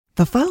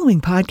The following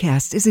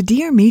podcast is a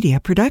Dear Media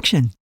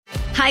production.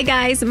 Hi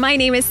guys, my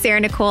name is Sarah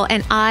Nicole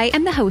and I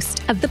am the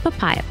host of the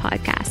Papaya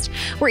Podcast,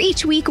 where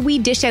each week we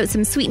dish out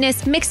some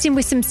sweetness mixed in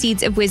with some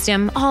seeds of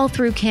wisdom, all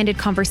through candid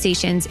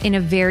conversations in a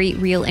very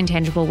real and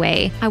tangible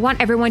way. I want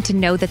everyone to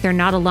know that they're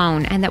not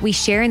alone and that we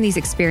share in these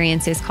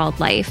experiences called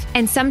life.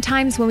 And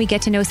sometimes when we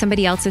get to know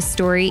somebody else's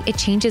story, it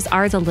changes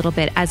ours a little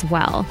bit as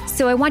well.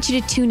 So I want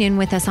you to tune in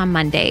with us on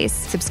Mondays,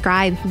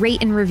 subscribe,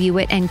 rate and review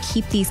it, and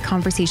keep these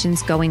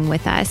conversations going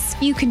with us.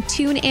 You can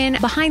tune in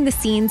behind the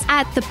scenes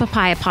at the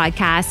Papaya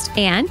Podcast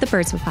and the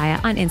Birds Papaya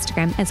on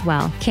Instagram as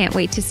well. Can't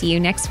wait to see you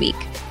next week.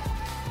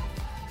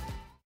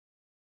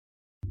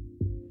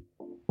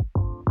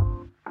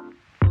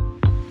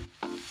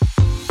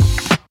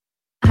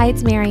 Hi,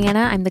 it's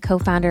Mariana. I'm the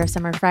co-founder of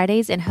Summer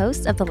Fridays and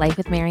host of the Life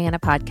with Mariana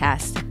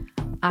podcast.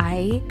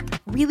 I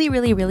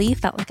really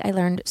felt like I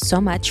learned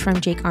so much from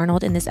Jake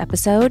Arnold in this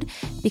episode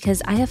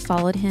because I have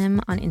followed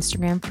him on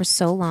Instagram for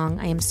so long.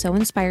 I am so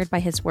inspired by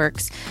his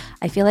works.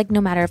 I feel like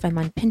no matter if I'm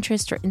on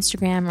Pinterest or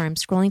Instagram or I'm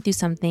scrolling through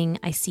something,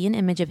 I see an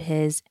image of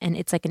his and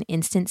it's like an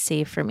instant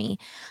save for me.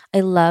 I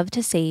love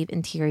to save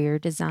interior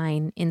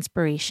design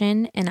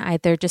inspiration and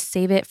either just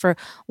save it for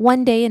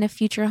one day in a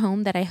future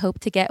home that I hope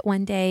to get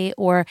one day,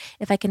 or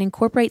if I can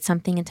incorporate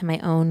something into my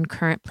own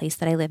current place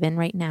that I live in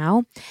right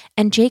now.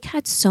 And Jake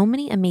had so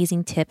many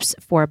amazing tips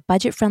for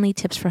budget-friendly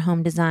tips for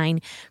home design,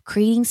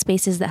 creating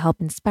spaces that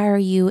help inspire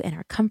you and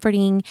are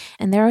comforting.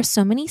 And there are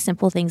so many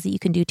simple things that you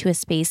can do to a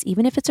space,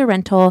 even if it's a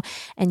rental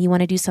and you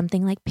want to do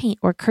something like paint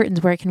or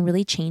curtains where it can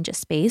really change a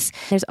space.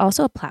 There's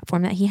also a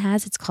platform that he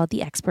has. It's called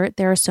The Expert.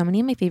 There are so many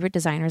of my favorite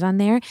designers on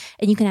there,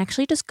 and you can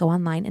actually just go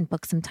online and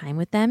book some time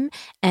with them.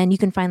 And you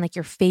can find like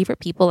your favorite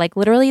people. Like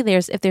literally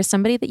if there's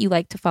somebody that you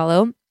like to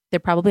follow, they're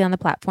probably on the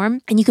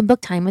platform, and you can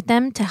book time with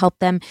them to help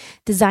them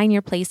design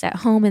your place at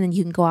home, and then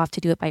you can go off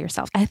to do it by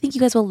yourself. I think you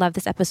guys will love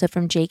this episode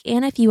from Jake.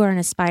 And if you are an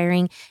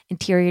aspiring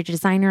interior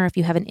designer, or if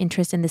you have an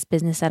interest in this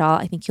business at all,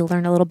 I think you'll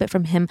learn a little bit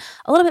from him,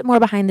 a little bit more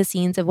behind the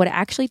scenes of what it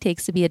actually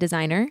takes to be a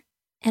designer.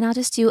 And I'll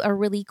just do a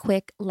really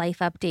quick life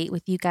update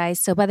with you guys.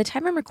 So by the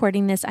time I'm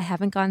recording this, I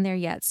haven't gone there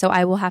yet. So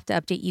I will have to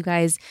update you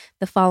guys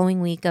the following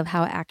week of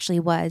how it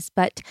actually was.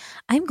 But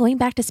I'm going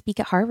back to speak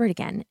at Harvard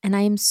again. And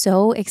I am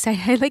so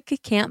excited. I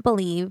can't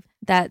believe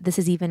that this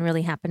is even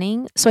really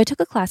happening. So I took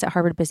a class at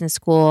Harvard Business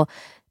School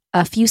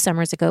a few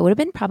summers ago. It would have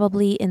been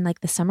probably in like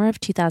the summer of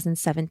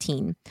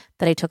 2017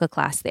 that I took a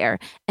class there.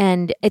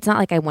 And it's not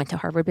like I went to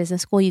Harvard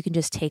Business School. You can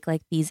just take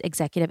like these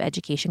executive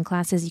education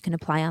classes. You can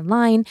apply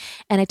online.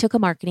 And I took a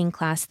marketing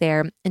class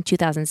there in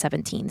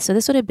 2017. So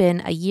this would have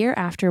been a year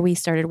after we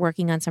started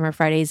working on Summer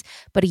Fridays,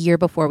 but a year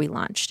before we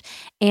launched.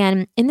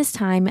 And in this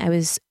time, I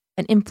was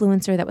an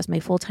influencer. That was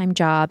my full-time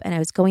job. And I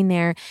was going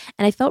there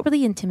and I felt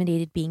really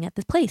intimidated being at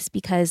this place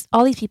because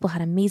all these people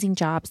had amazing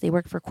jobs. They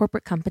worked for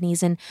corporate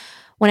companies. And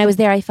when I was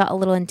there, I felt a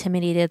little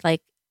intimidated.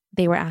 Like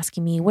they were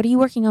asking me, what are you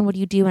working on? What do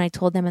you do? And I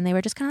told them and they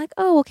were just kind of like,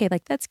 oh, okay,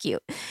 like that's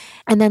cute.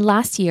 And then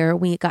last year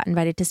we got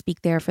invited to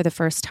speak there for the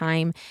first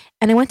time.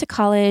 And I went to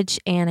college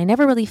and I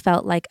never really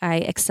felt like I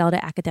excelled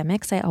at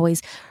academics. I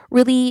always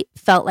really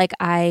felt like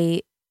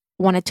I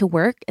wanted to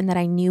work and that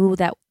I knew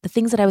that the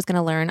things that I was going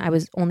to learn, I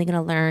was only going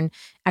to learn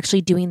actually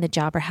doing the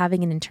job or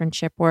having an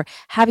internship or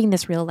having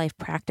this real life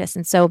practice.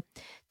 And so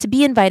to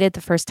be invited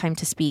the first time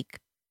to speak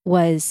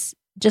was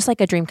just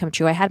like a dream come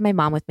true. I had my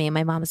mom with me and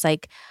my mom was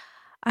like,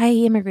 I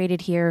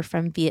immigrated here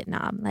from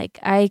Vietnam. Like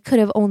I could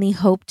have only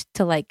hoped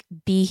to like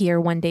be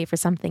here one day for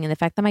something. And the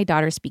fact that my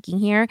daughter's speaking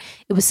here,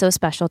 it was so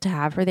special to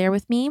have her there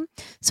with me.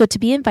 So to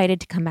be invited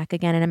to come back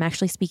again, and I'm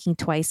actually speaking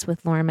twice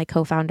with Lauren, my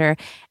co-founder,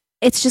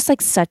 it's just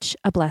like such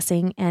a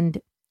blessing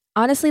and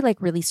honestly like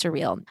really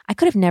surreal. I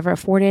could have never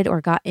afforded or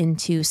got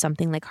into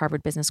something like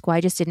Harvard Business School.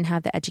 I just didn't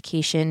have the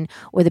education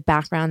or the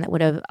background that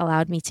would have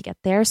allowed me to get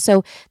there.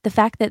 So the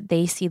fact that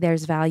they see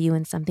there's value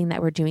in something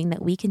that we're doing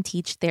that we can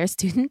teach their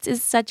students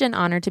is such an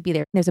honor to be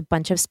there. There's a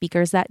bunch of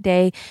speakers that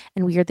day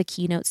and we are the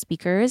keynote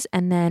speakers.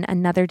 And then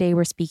another day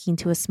we're speaking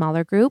to a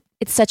smaller group.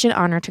 It's such an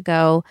honor to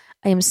go.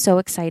 I am so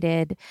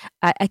excited.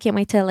 I can't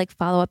wait to like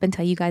follow up and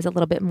tell you guys a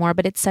little bit more,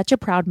 but it's such a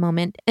proud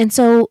moment. And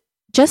so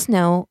just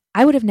know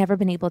I would have never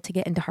been able to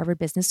get into Harvard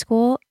Business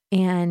School,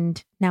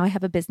 and now I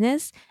have a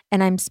business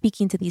and I'm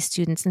speaking to these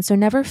students. And so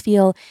never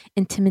feel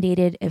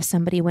intimidated if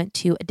somebody went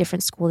to a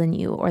different school than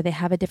you or they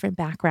have a different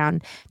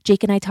background.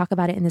 Jake and I talk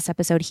about it in this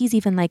episode. He's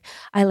even like,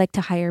 I like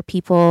to hire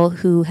people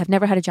who have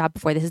never had a job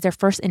before. This is their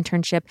first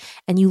internship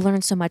and you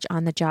learn so much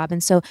on the job.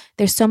 And so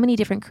there's so many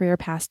different career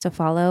paths to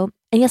follow.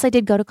 And yes, I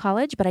did go to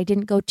college, but I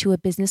didn't go to a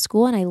business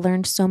school, and I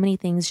learned so many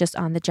things just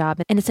on the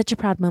job. And it's such a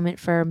proud moment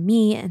for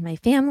me and my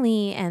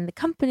family and the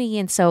company.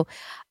 And so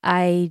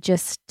I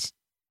just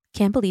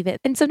can't believe it.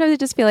 And sometimes I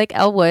just feel like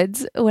Elle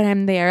Woods when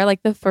I'm there.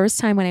 Like the first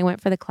time when I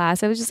went for the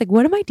class, I was just like,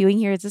 what am I doing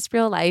here? Is this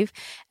real life?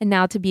 And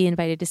now to be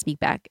invited to speak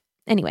back.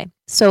 Anyway,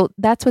 so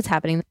that's what's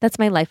happening. That's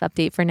my life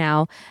update for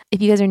now. If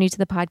you guys are new to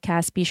the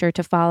podcast, be sure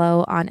to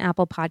follow on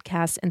Apple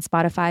Podcasts and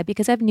Spotify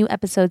because I have new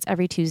episodes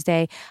every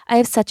Tuesday. I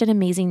have such an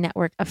amazing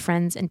network of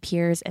friends and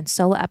peers and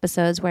solo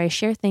episodes where I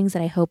share things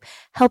that I hope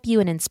help you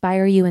and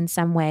inspire you in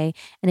some way.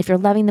 And if you're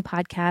loving the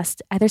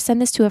podcast, either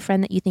send this to a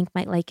friend that you think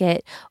might like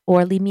it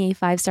or leave me a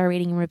 5-star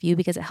rating and review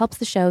because it helps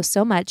the show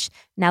so much.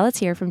 Now let's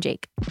hear from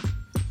Jake.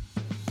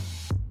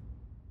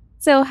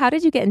 So how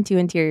did you get into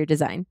interior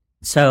design?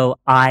 So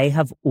I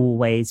have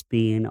always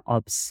been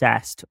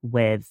obsessed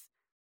with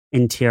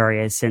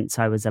interiors since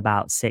I was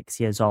about 6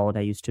 years old.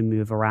 I used to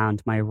move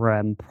around my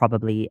room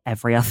probably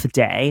every other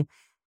day.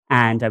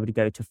 And I would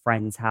go to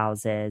friends'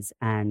 houses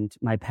and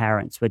my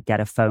parents would get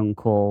a phone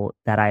call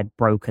that I had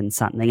broken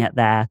something at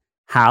their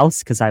house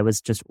because I was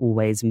just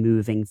always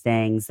moving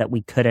things that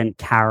we couldn't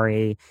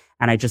carry.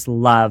 And I just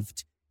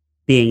loved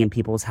being in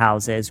people's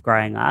houses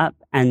growing up.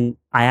 And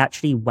I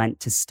actually went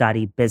to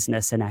study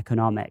business and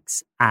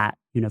economics at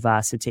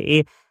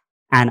university.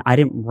 And I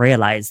didn't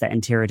realize that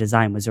interior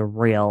design was a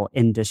real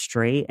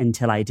industry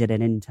until I did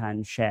an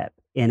internship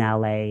in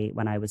LA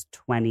when I was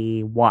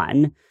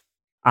 21.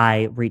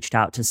 I reached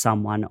out to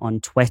someone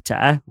on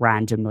Twitter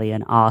randomly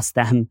and asked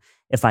them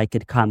if I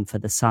could come for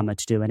the summer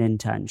to do an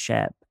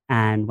internship.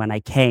 And when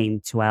I came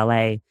to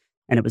LA,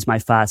 and it was my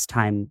first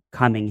time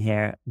coming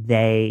here,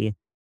 they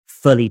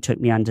fully took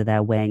me under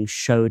their wing,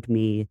 showed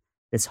me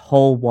this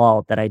whole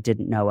world that I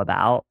didn't know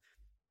about.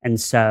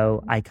 And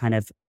so I kind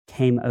of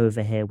came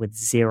over here with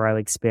zero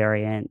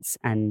experience,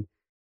 and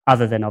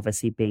other than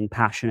obviously being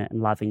passionate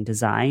and loving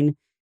design,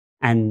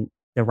 and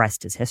the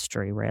rest is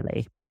history,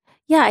 really.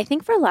 Yeah, I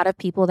think for a lot of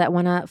people that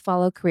want to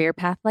follow a career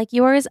path like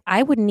yours,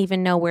 I wouldn't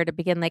even know where to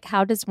begin. Like,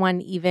 how does one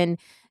even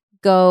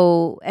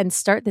go and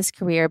start this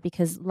career?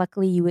 Because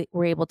luckily you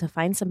were able to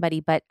find somebody,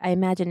 but I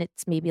imagine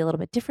it's maybe a little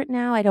bit different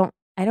now. I don't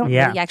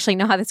Yeah. really actually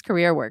know how this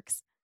career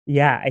works.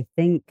 Yeah, I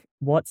think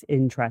what's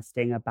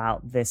interesting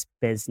about this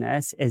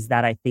business is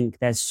that I think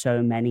there's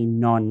so many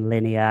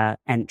non-linear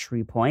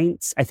entry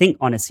points. I think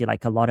honestly,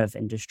 like a lot of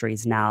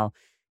industries now,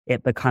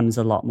 it becomes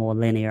a lot more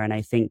linear. And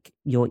I think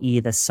you're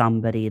either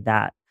somebody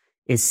that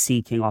is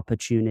seeking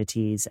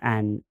opportunities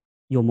and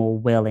you're more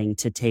willing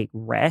to take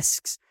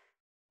risks,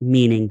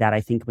 meaning that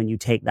I think when you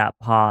take that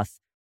path,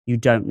 you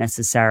don't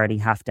necessarily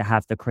have to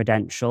have the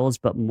credentials,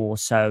 but more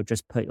so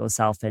just put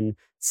yourself in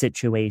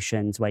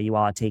situations where you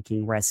are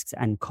taking risks,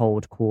 and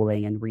cold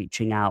calling and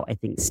reaching out, I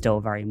think still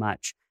very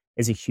much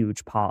is a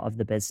huge part of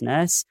the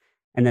business.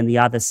 And then the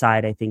other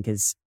side, I think,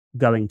 is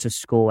going to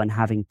school and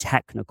having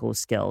technical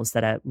skills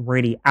that are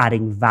really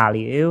adding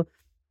value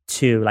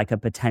to like a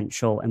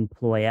potential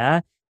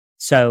employer.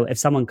 So if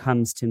someone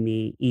comes to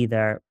me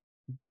either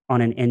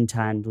on an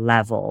intern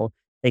level,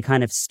 they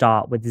kind of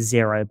start with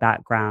zero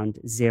background,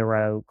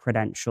 zero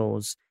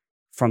credentials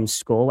from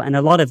school. And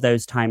a lot of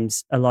those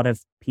times, a lot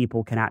of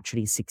people can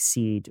actually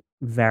succeed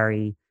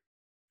very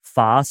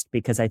fast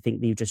because I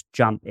think you just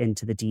jump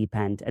into the deep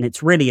end. And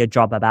it's really a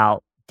job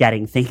about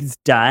getting things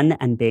done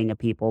and being a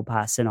people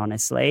person,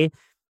 honestly,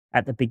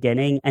 at the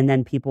beginning. And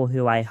then people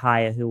who I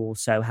hire who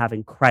also have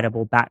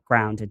incredible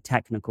background and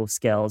technical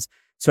skills.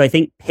 So I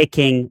think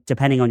picking,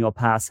 depending on your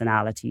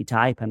personality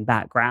type and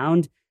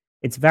background,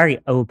 it's very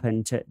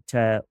open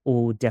to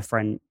all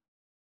different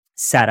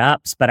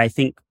setups. But I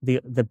think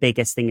the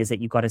biggest thing is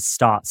that you got to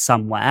start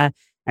somewhere.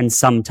 And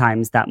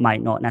sometimes that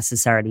might not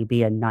necessarily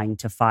be a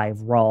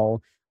 9-to-5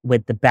 role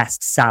with the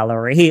best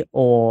salary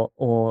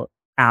or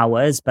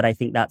hours. But I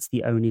think that's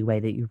the only way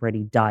that you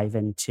really dive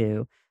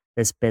into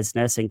this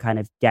business and kind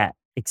of get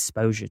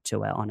exposure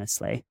to it,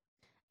 honestly.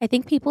 I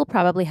think people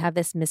probably have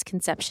this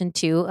misconception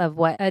too of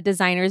what a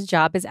designer's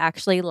job is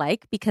actually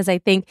like, because I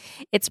think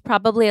it's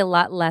probably a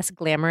lot less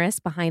glamorous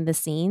behind the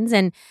scenes,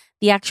 and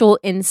the actual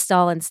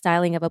install and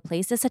styling of a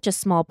place is such a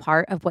small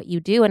part of what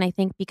you do. And I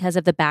think because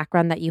of the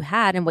background that you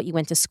had and what you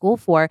went to school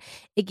for,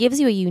 it gives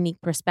you a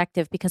unique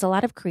perspective, because a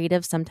lot of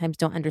creatives sometimes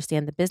don't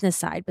understand the business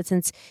side. But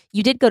since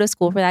you did go to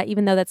school for that,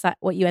 even though that's not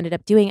what you ended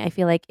up doing, I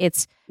feel like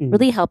it's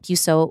really helped you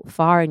so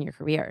far in your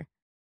career.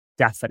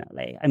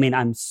 Definitely. I mean,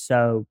 I'm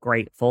so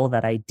grateful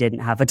that I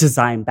didn't have a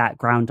design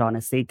background,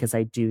 honestly, because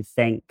I do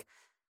think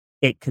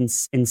it can,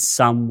 in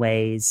some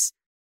ways,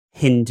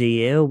 hinder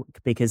you,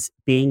 because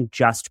being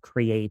just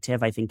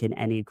creative, I think in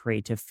any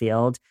creative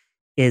field,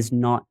 is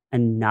not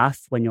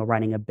enough when you're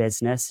running a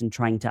business and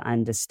trying to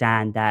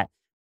understand that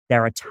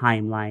there are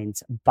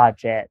timelines,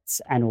 budgets,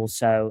 and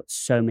also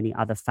so many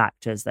other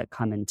factors that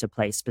come into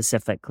play,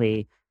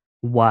 specifically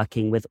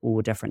working with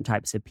all different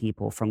types of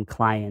people, from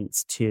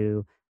clients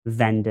to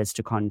vendors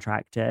to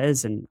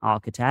contractors and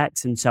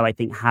architects. And so I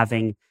think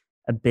having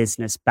a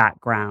business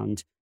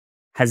background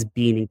has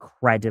been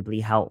incredibly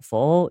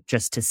helpful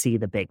just to see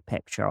the big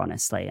picture,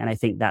 honestly. And I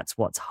think that's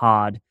what's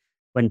hard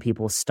when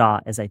people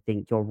start, is I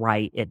think you're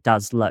right, it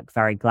does look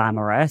very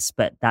glamorous,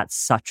 but that's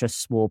such a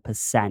small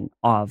percent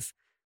of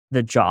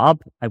the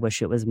job. I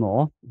wish it was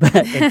more, but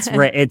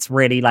it's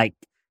really like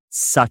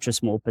such a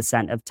small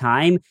percent of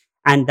time.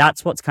 And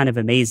that's what's kind of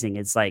amazing,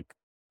 is like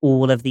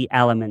all of the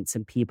elements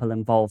and people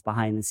involved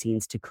behind the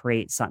scenes to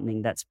create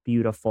something that's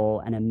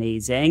beautiful and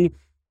amazing,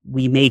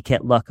 we make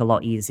it look a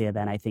lot easier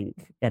than I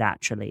think it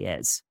actually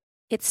is.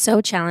 It's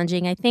so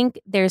challenging. I think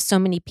there's so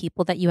many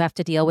people that you have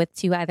to deal with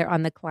too, either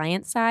on the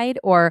client side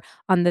or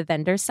on the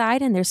vendor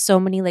side. And there's so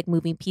many like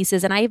moving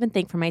pieces. And I even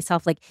think for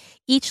myself, like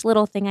each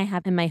little thing I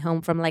have in my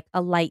home, from like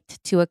a light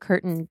to a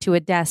curtain to a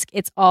desk,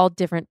 it's all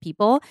different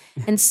people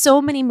and so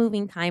many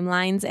moving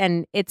timelines.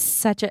 And it's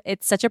such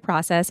a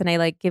process. And I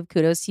like give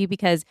kudos to you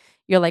because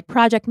you're like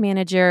project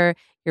manager,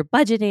 you're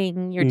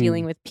budgeting, you're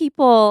dealing with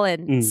people,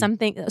 and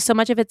so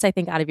much of it's, I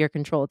think, out of your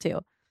control too.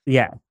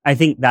 Yeah, I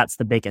think that's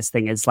the biggest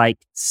thing is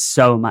like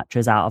so much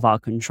is out of our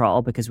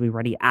control because we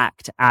already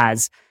act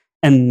as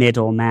a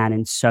middleman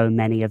in so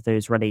many of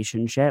those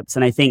relationships.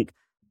 And I think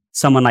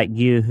someone like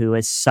you, who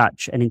is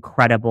such an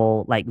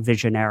incredible like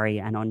visionary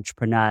and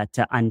entrepreneur,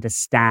 to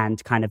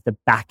understand kind of the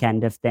back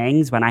end of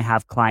things. When I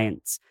have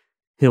clients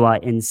who are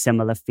in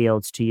similar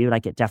fields to you,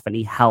 like it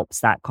definitely helps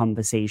that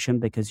conversation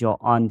because you're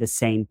on the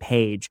same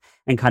page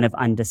and kind of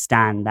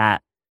understand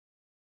that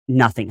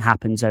nothing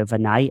happens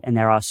overnight and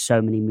there are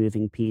so many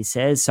moving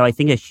pieces. So I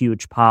think a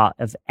huge part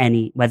of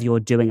whether you're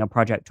doing a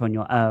project on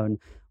your own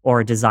or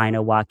a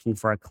designer working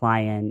for a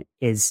client,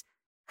 is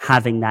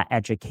having that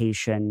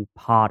education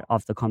part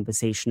of the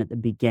conversation at the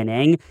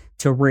beginning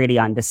to really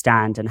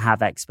understand and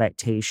have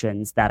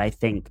expectations that I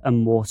think are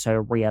more so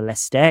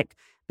realistic,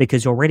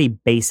 because you're really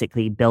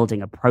basically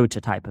building a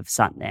prototype of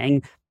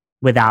something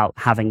without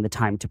having the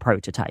time to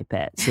prototype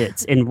it. So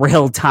it's in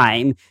real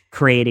time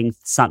creating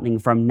something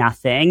from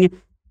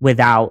nothing,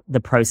 without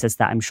the process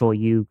that I'm sure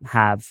you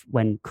have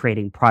when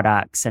creating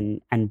products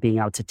and being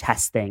able to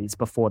test things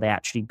before they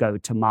actually go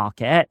to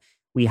market.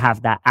 We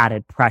have that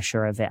added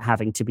pressure of it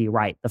having to be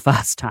right the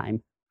first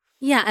time.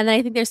 Yeah. And then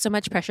I think there's so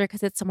much pressure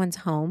because it's someone's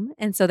home.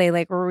 And so they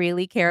like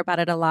really care about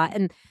it a lot.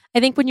 And I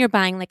think when you're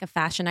buying like a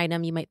fashion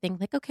item, you might think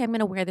like, okay, I'm going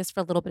to wear this for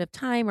a little bit of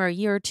time or a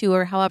year or two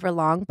or however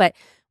long. But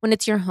when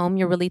it's your home,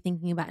 you're really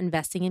thinking about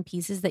investing in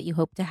pieces that you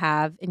hope to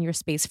have in your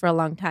space for a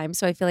long time.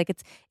 So I feel like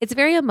it's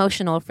very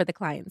emotional for the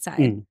client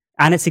side.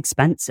 And it's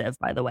expensive,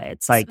 by the way.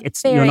 It's like,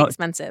 it's very you're not,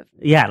 expensive.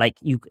 Yeah. Like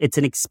it's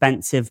an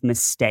expensive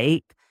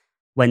mistake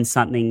when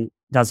something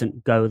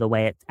doesn't go the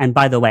way and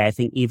by the way, I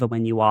think even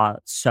when you are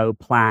so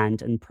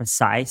planned and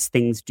precise,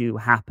 things do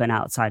happen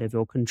outside of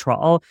your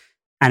control.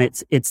 And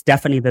it's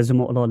definitely, there's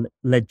more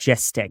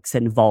logistics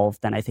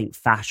involved than I think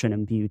fashion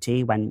and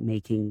beauty when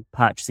making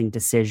purchasing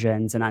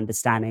decisions and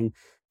understanding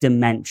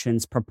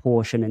dimensions,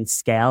 proportion, and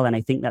scale. And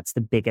I think that's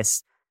the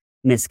biggest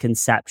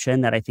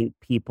misconception, that I think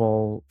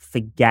people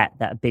forget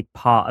that a big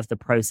part of the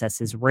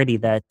process is really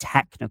the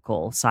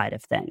technical side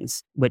of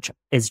things, which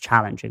is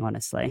challenging,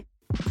 honestly.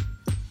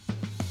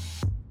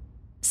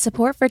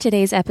 Support for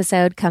today's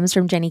episode comes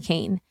from Jenny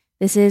Kane.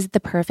 This is the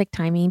perfect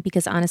timing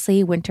because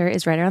honestly, winter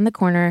is right around the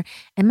corner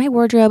and my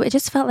wardrobe, it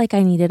just felt like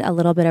I needed a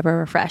little bit of a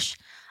refresh.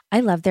 I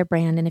love their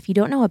brand, and if you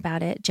don't know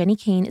about it, Jenny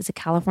Kane is a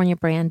California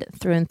brand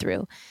through and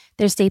through.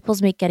 Their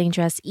staples make getting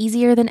dressed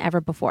easier than ever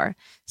before.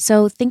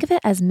 So think of it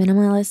as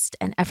minimalist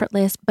and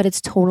effortless, but it's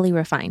totally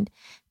refined.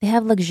 They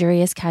have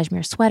luxurious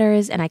cashmere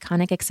sweaters and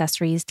iconic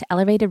accessories to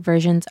elevated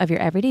versions of your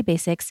everyday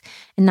basics,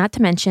 and not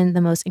to mention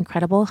the most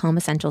incredible home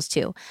essentials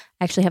too.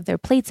 I actually have their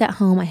plates at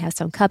home. I have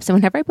some cups, and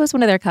whenever I post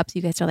one of their cups,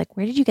 you guys are like,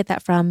 where did you get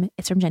that from?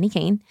 It's from Jenny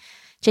Kane.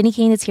 Jenny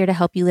Kane is here to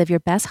help you live your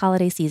best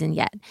holiday season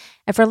yet.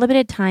 And for a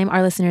limited time,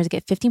 our listeners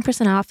get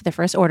 15% off their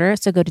first order.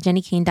 So go to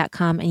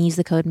jennykane.com and use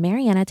the code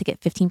Mariana to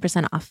get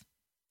 15% off.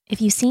 If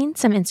you've seen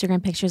some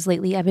Instagram pictures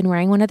lately, I've been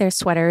wearing one of their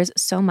sweaters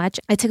so much.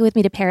 I took it with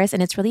me to Paris,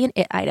 and it's really an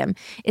it item.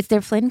 It's their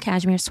Flynn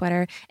cashmere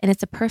sweater, and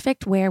it's a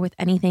perfect wear with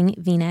anything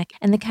V-neck.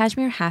 And the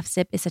cashmere half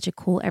zip is such a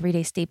cool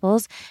everyday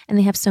staples, and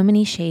they have so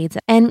many shades.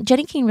 And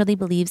Jenny Kane really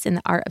believes in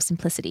the art of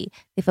simplicity.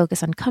 They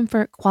focus on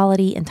comfort,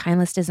 quality, and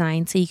timeless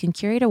design, so you can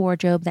curate a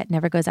wardrobe that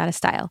never goes out of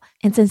style.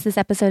 And since this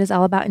episode is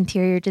all about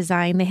interior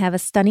design, they have a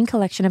stunning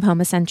collection of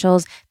home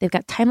essentials. They've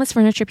got timeless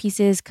furniture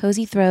pieces,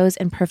 cozy throws,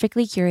 and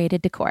perfectly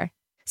curated decor.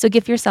 So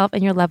give yourself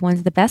and your loved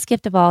ones the best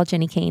gift of all,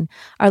 Jenny Kane.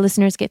 Our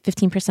listeners get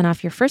 15%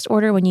 off your first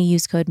order when you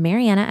use code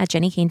Mariana at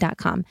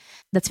jennykane.com.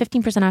 That's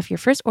 15% off your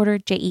first order,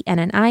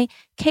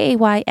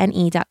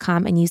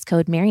 JENNIKAYNE.com, and use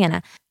code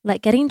Mariana.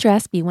 Let getting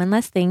dressed be one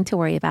less thing to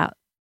worry about.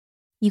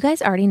 You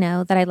guys already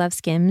know that I love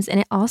Skims, and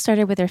it all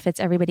started with their Fits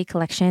Everybody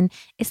collection.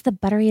 It's the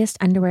butteriest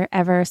underwear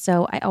ever,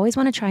 so I always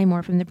want to try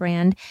more from the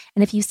brand.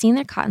 And if you've seen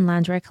their cotton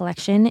loungewear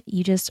collection,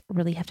 you just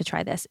really have to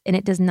try this. And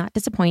it does not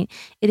disappoint.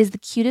 It is the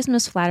cutest,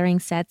 most flattering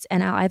sets,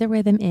 and I'll either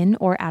wear them in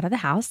or out of the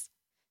house.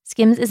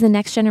 Skims is the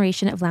next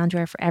generation of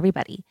loungewear for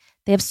everybody.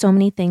 They have so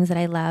many things that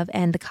I love,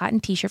 and the cotton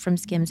t-shirt from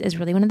Skims is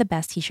really one of the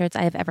best t-shirts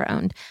I have ever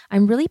owned.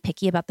 I'm really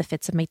picky about the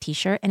fits of my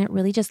t-shirt, and it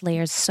really just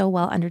layers so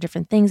well under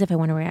different things if I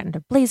want to wear it under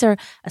a blazer,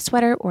 a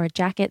sweater, or a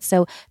jacket.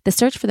 So the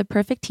search for the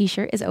perfect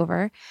t-shirt is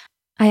over.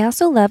 I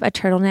also love a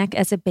turtleneck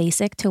as a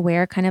basic to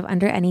wear kind of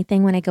under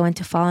anything when I go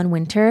into fall and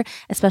winter,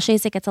 especially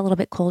as it gets a little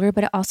bit colder,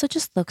 but it also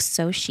just looks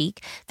so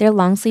chic. Their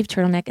long sleeve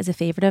turtleneck is a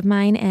favorite of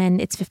mine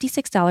and it's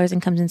 $56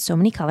 and comes in so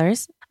many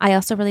colors. I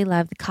also really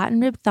love the cotton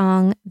rib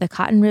thong, the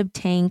cotton rib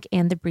tank,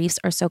 and the briefs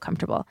are so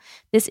comfortable.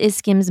 This is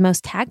Skims'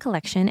 most tag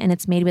collection and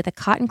it's made with a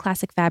cotton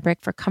classic fabric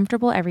for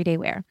comfortable everyday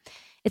wear.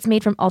 It's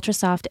made from ultra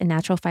soft and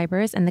natural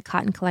fibers, and the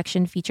cotton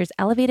collection features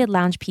elevated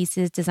lounge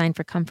pieces designed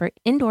for comfort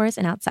indoors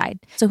and outside.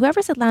 So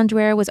whoever said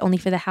loungewear was only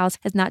for the house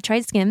has not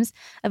tried Skims,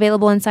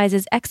 available in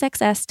sizes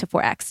XXS to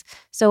 4X.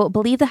 So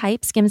believe the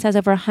hype, Skims has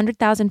over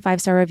 100,000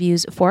 five-star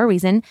reviews for a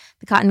reason.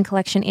 The cotton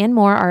collection and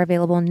more are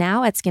available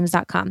now at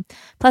skims.com.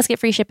 Plus, get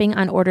free shipping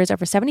on orders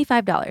over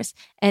 $75.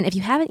 And if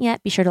you haven't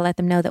yet, be sure to let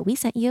them know that we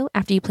sent you.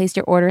 After you placed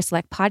your order,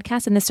 select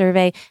podcast in the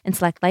survey and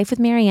select Life with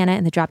Mariana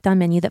in the drop-down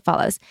menu that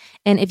follows.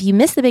 And if you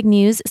missed the big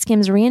news,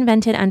 Skims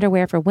reinvented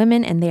underwear for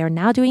women and they are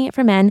now doing it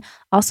for men,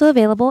 also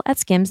available at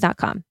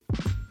skims.com.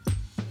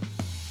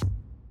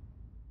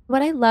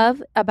 What I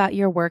love about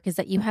your work is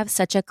that you have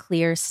such a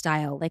clear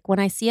style. Like when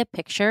I see a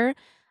picture,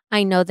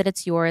 I know that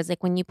it's yours.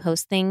 Like when you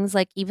post things,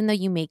 like even though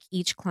you make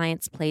each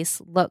client's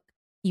place look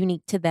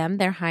unique to them,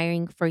 they're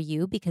hiring for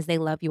you because they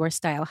love your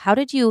style. How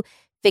did you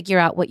figure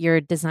out what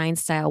your design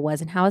style was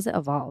and how has it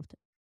evolved?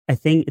 I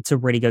think it's a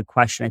really good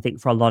question. I think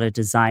for a lot of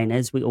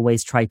designers, we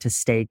always try to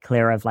stay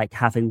clear of like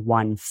having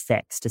one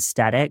fixed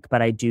aesthetic.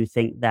 But I do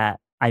think that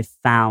I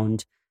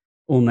found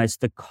almost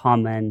the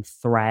common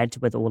thread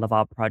with all of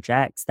our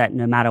projects that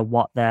no matter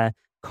what the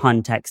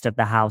context of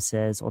the house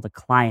is or the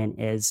client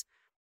is,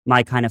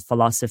 my kind of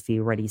philosophy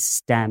really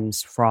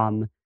stems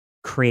from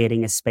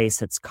creating a space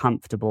that's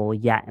comfortable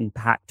yet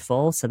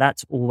impactful. So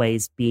that's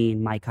always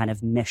been my kind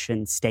of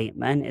mission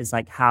statement is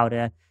like, how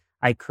do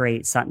I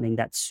create something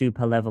that's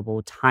super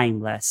livable,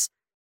 timeless,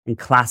 and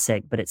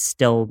classic, but it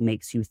still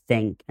makes you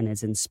think and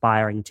is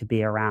inspiring to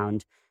be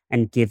around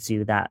and gives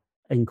you that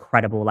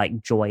incredible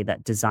like joy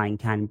that design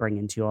can bring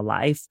into your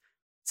life.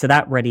 So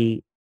that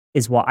really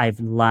is what I've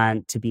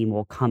learned to be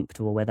more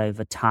comfortable with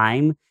over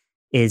time,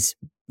 is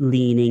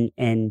leaning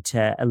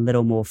into a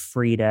little more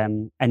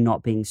freedom and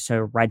not being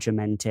so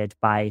regimented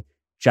by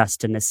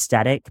just an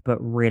aesthetic, but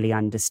really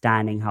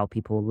understanding how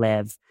people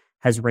live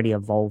has really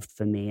evolved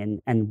for me.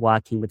 And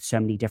working with so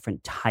many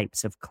different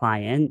types of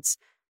clients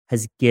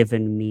has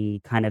given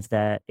me kind of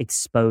the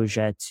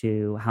exposure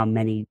to how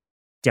many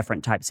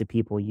different types of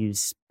people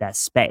use their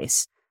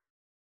space.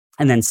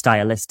 And then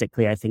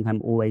stylistically, I think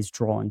I'm always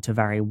drawn to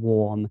very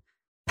warm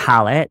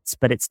palettes,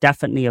 but it's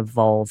definitely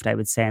evolved, I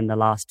would say, in the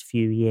last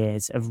few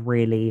years of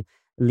really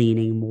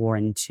leaning more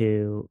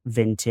into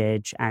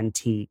vintage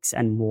antiques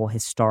and more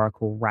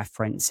historical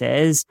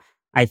references.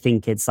 I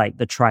think it's like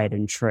the tried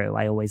and true.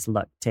 I always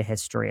look to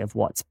history of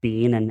what's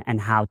been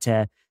and how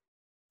to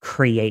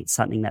create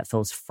something that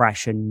feels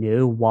fresh and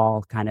new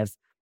while kind of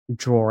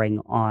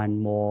drawing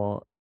on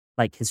more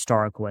like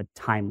historical and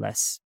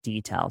timeless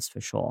details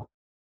for sure.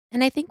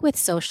 And I think with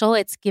social,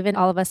 it's given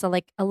all of us a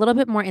little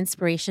bit more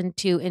inspiration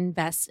to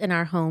invest in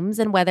our homes.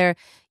 And whether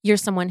you're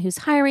someone who's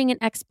hiring an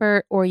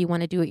expert or you want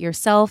to do it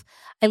yourself,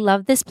 I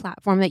love this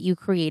platform that you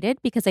created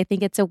because I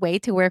think it's a way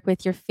to work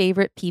with your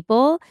favorite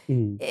people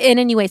in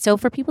a new way. So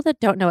for people that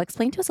don't know,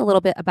 explain to us a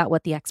little bit about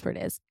what the expert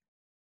is.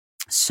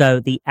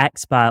 So the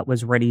expert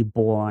was really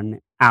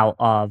born out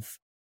of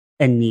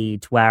a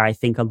need where I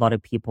think a lot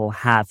of people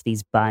have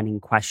these burning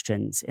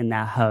questions in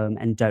their home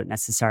and don't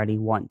necessarily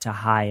want to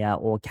hire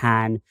or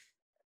can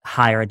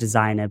hire a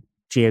designer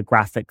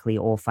geographically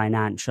or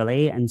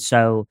financially. And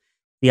so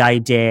the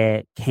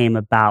idea came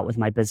about with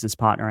my business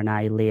partner and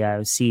I,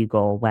 Leo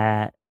Siegel,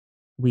 where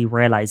we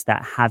realized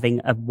that having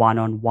a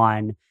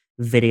one-on-one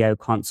video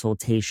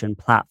consultation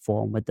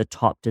platform with the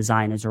top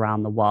designers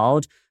around the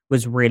world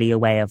was really a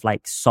way of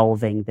like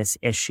solving this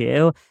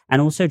issue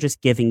and also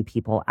just giving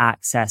people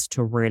access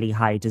to really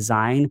high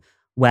design,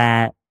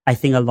 where I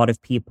think a lot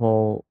of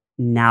people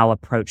now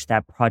approach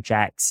their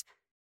projects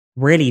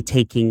really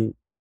taking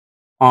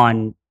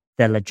on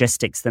the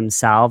logistics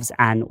themselves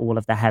and all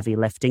of the heavy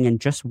lifting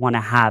and just want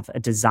to have a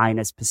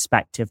designer's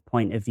perspective,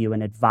 point of view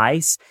and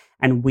advice.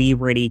 And we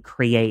really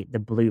create the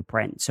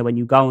blueprint. So when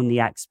you go on the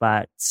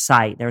expert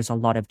site, there's a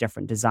lot of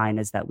different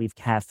designers that we've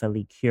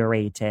carefully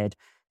curated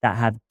that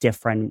have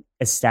different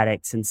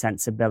aesthetics and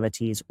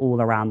sensibilities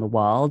all around the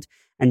world.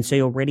 And so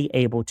you're really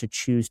able to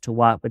choose to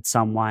work with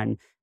someone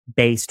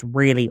based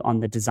really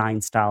on the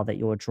design style that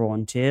you're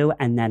drawn to,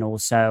 and then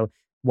also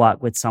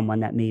work with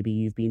someone that maybe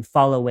you've been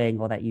following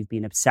or that you've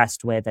been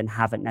obsessed with and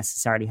haven't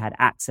necessarily had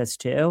access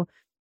to.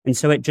 And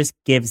so it just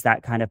gives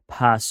that kind of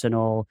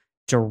personal,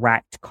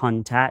 direct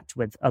contact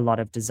with a lot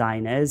of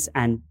designers.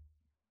 And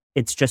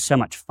it's just so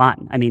much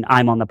fun. I mean,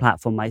 I'm on the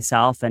platform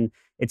myself, and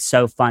it's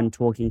so fun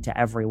talking to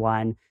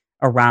everyone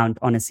around,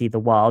 honestly, the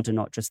world and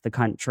not just the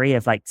country,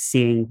 of like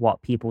seeing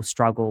what people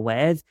struggle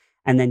with.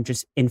 And then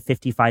just in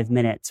 55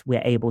 minutes,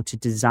 we're able to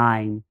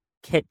design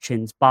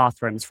kitchens,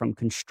 bathrooms, from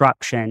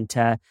construction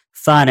to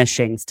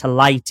furnishings to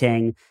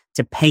lighting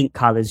to paint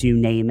colors, you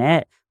name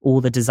it, all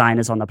the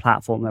designers on the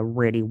platform are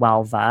really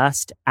well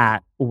versed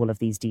at all of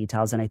these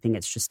details. And I think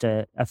it's just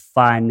a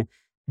fun,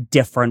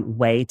 different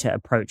way to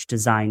approach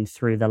design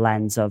through the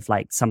lens of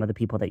like some of the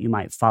people that you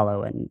might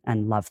follow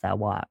and love their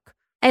work.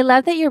 I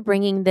love that you're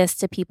bringing this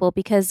to people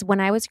because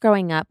when I was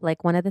growing up,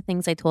 like one of the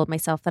things I told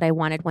myself that I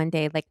wanted one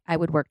day, like I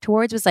would work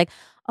towards was like,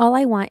 all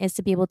I want is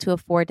to be able to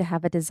afford to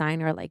have a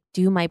designer like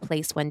do my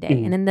place one day.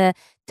 And in the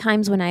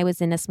times when I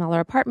was in a smaller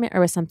apartment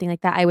or something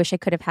like that, I wish I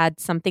could have had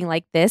something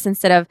like this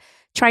instead of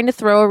trying to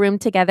throw a room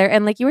together.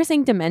 And like you were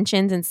saying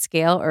dimensions and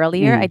scale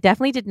earlier, I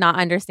definitely did not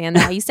understand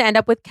that. I used to end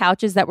up with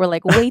couches that were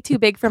like way too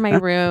big for my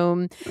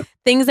room,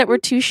 things that were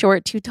too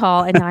short, too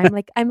tall. And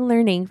now I'm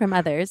learning from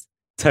others.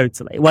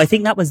 Totally. Well, I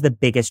think that was the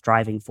biggest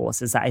driving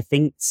force, is that I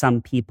think some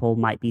people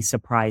might be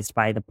surprised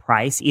by the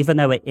price, even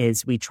though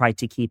we try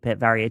to keep it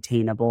very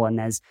attainable and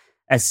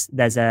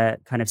there's a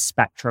kind of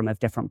spectrum of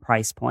different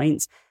price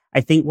points.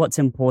 I think what's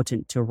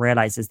important to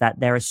realize is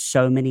that there are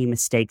so many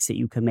mistakes that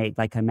you can make,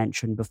 like I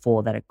mentioned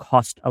before, that it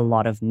cost a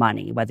lot of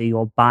money, whether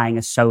you're buying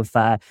a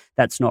sofa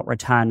that's not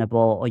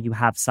returnable or you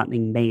have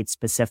something made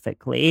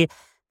specifically.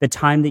 The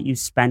time that you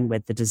spend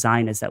with the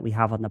designers that we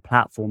have on the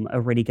platform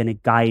are really going to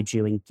guide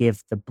you and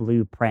give the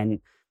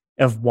blueprint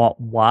of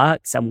what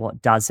works and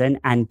what doesn't,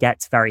 and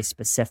gets very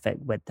specific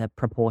with the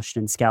proportion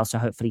and scale. So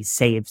hopefully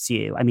saves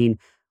you. I mean,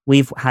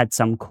 we've had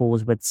some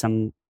calls with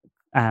some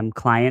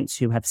clients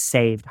who have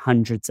saved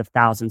hundreds of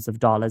thousands of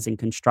dollars in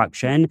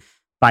construction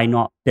by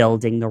not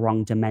building the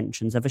wrong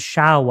dimensions of a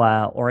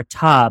shower or a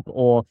tub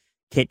or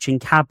kitchen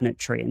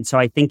cabinetry. And so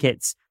I think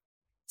it's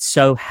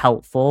so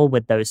helpful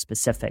with those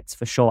specifics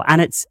for sure.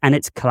 And it's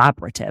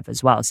collaborative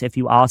as well. So if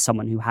you are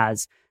someone who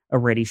has a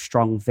really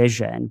strong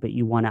vision, but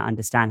you want to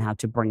understand how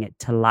to bring it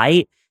to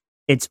light,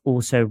 it's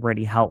also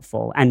really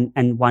helpful.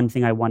 And one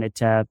thing I wanted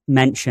to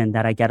mention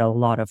that I get a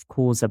lot of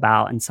calls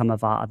about, and some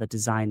of our other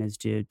designers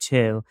do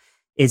too,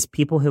 is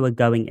people who are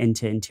going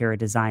into interior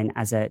design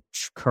as a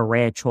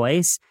career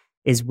choice,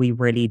 is we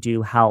really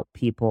do help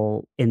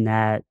people in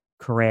their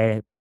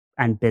career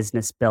and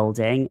business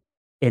building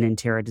in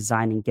interior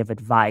design and give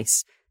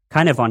advice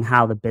kind of on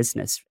how the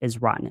business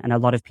is run. And a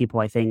lot of people,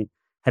 I think,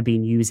 have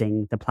been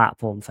using the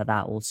platform for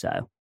that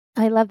also.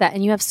 I love that.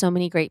 And you have so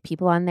many great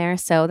people on there.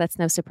 So that's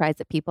no surprise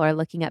that people are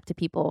looking up to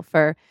people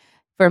for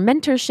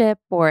mentorship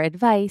or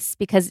advice,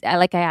 because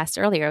like I asked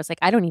earlier, I was like,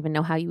 I don't even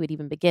know how you would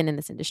even begin in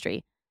this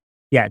industry.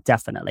 Yeah,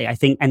 definitely. I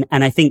think, and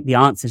I think the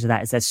answer to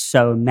that is there's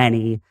so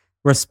many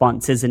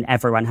responses and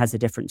everyone has a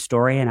different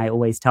story. And I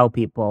always tell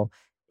people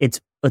it's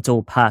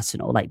all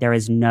personal. Like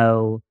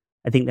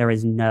I think there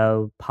is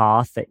no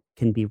path that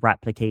can be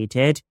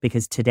replicated,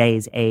 because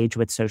today's age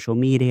with social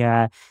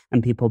media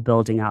and people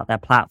building out their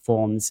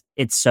platforms,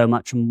 it's so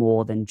much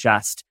more than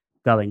just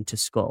going to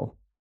school.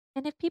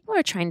 And if people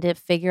are trying to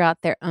figure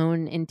out their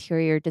own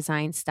interior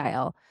design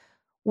style,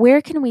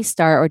 where can we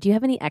start? Or do you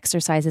have any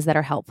exercises that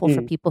are helpful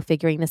for people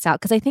figuring this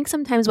out? Because I think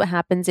sometimes what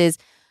happens is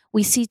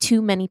we see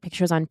too many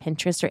pictures on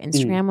Pinterest or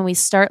Instagram and we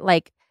start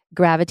like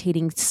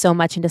gravitating so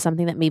much into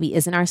something that maybe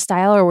isn't our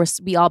style, or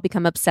we all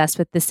become obsessed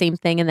with the same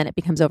thing and then it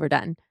becomes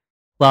overdone.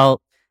 Well,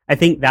 I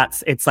think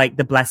it's like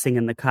the blessing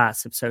and the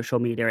curse of social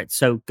media. It's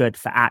so good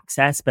for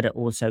access, but it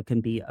also can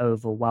be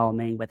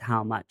overwhelming with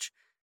how much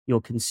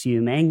you're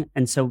consuming.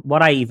 And so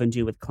what I even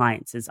do with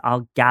clients is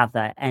I'll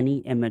gather any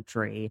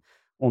imagery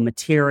or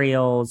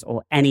materials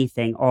or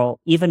anything, or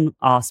even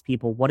ask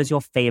people, what is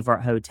your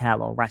favorite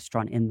hotel or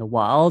restaurant in the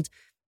world?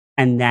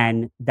 And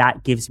then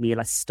that gives me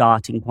a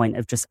starting point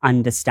of just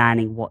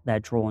understanding what they're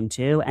drawn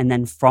to. And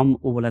then from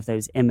all of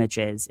those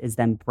images is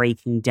then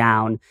breaking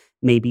down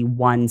maybe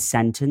one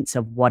sentence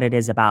of what it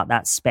is about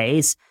that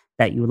space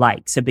that you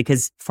like. So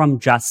because from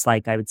just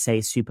like, I would say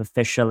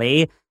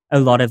superficially, a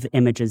lot of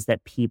images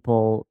that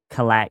people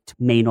collect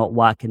may not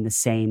work in the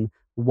same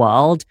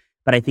world.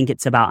 But I think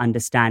it's about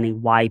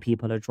understanding why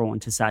people are drawn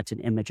to certain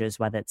images,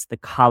 whether it's the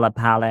color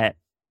palette,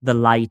 the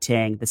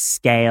lighting, the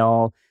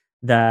scale,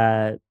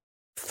 the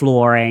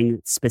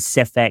flooring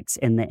specifics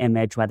in the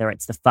image, whether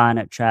it's the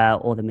furniture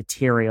or the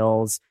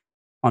materials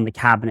on the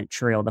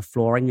cabinetry or the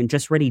flooring, and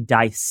just really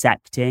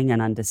dissecting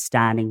and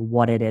understanding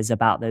what it is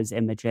about those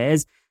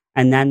images.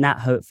 And then that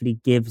hopefully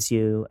gives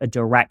you a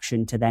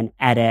direction to then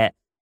edit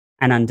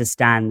and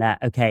understand that,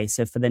 okay,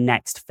 so for the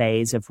next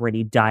phase of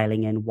really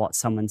dialing in what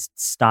someone's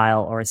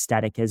style or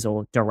aesthetic is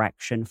or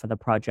direction for the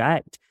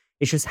project,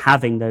 it's just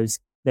having those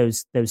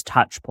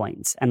touch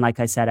points. And like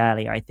I said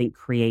earlier, I think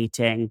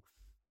creating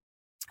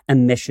a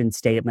mission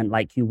statement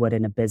like you would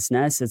in a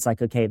business. It's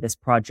like, okay, this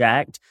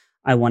project,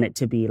 I want it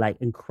to be like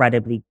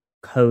incredibly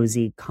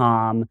cozy,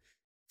 calm,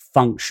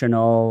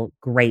 functional,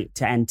 great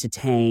to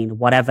entertain,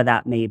 whatever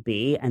that may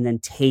be. And then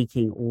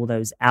taking all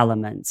those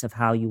elements of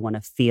how you want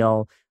to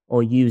feel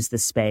or use the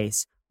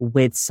space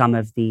with some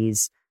of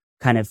these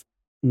kind of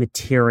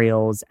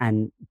materials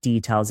and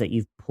details that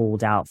you've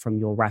pulled out from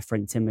your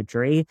reference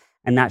imagery.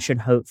 And that should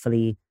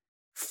hopefully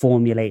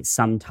formulate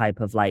some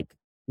type of like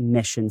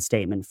mission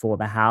statement for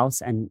the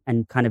house and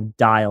kind of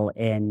dial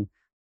in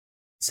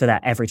so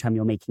that every time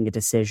you're making a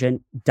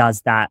decision,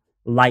 does that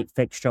light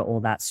fixture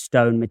or that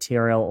stone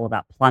material or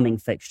that plumbing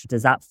fixture,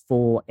 does that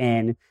fall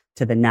in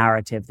to the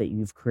narrative that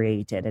you've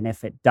created? And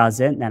if it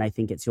doesn't, then I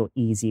think it's your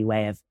easy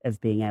way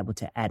of being able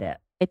to edit.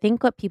 I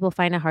think what people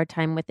find a hard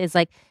time with is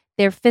like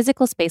their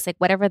physical space, like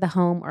whatever the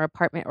home or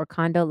apartment or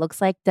condo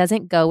looks like,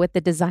 doesn't go with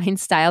the design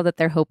style that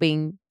they're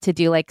hoping to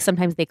do. Like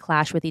sometimes they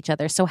clash with each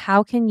other. So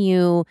how can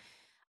you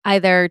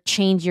either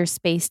change your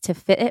space to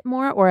fit it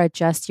more or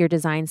adjust your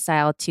design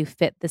style to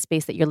fit the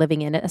space that you're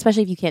living in,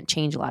 especially if you can't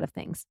change a lot of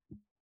things?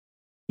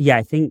 Yeah,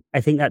 I think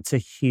that's a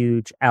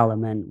huge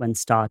element when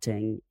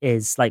starting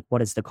is like,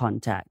 what is the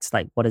context?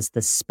 Like, what is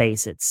the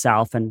space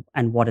itself, and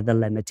what are the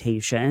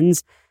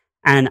limitations?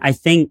 And I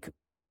think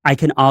I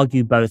can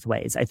argue both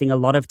ways. I think a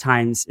lot of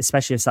times,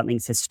 especially if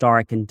something's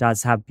historic and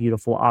does have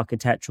beautiful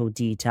architectural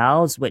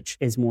details, which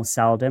is more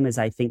seldom, is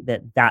I think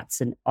that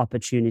that's an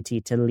opportunity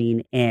to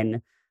lean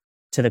in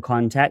to the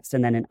context.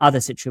 And then in other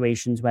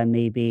situations where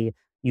maybe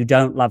you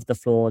don't love the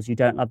floors, you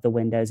don't love the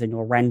windows, and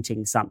you're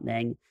renting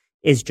something,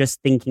 is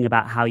just thinking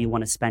about how you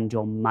want to spend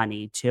your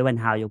money too and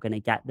how you're going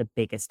to get the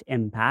biggest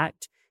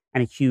impact.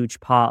 And a huge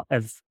part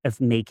of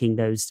making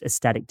those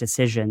aesthetic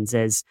decisions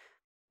is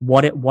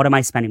what am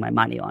I spending my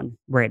money on,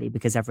 really,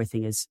 because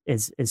everything is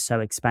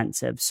so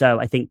expensive. So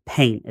I think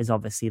paint is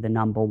obviously the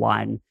number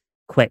one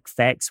quick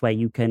fix where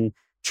you can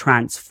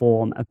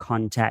transform a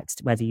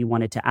context, whether you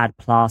wanted to add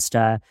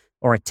plaster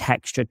or a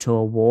texture to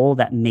a wall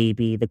that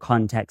maybe the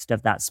context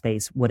of that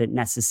space wouldn't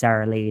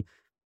necessarily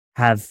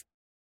have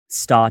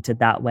started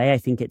that way. I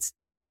think it's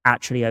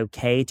actually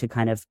okay to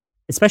kind of,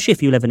 especially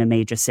if you live in a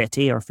major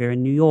city or if you're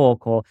in New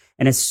York or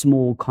in a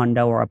small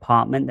condo or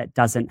apartment that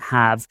doesn't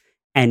have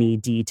any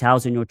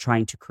details and you're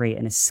trying to create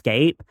an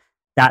escape,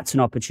 that's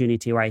an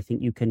opportunity where I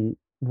think you can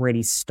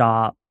really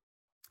start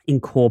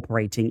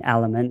incorporating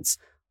elements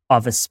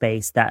of a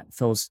space that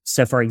feels,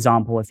 so for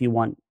example, if you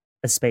want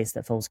a space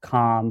that feels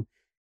calm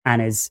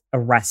and is a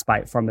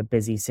respite from a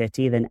busy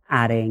city, then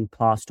adding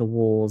plaster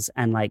walls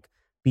and like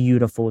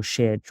beautiful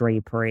sheer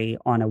drapery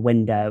on a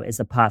window is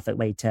the perfect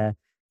way to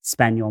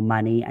spend your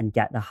money and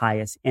get the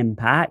highest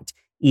impact,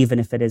 even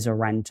if it is a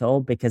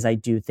rental, because I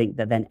do think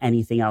that then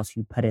anything else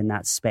you put in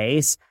that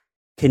space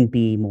can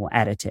be more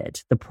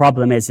edited. The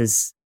problem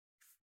is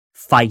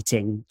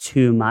fighting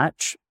too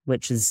much,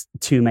 which is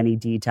too many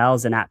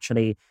details, and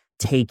actually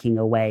taking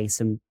away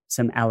some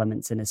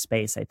elements in a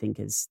space, I think,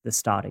 is the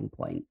starting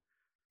point.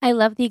 I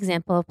love the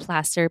example of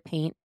plaster,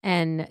 paint,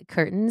 and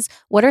curtains.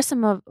 What are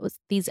some of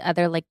these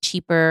other like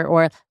cheaper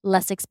or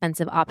less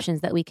expensive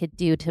options that we could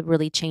do to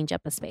really change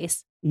up a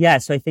space? Yeah,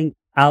 so I think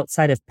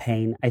outside of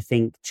paint, I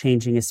think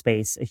changing a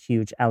space, a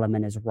huge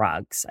element is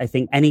rugs. I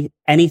think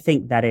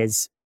anything that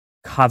is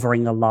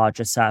covering a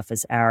larger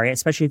surface area,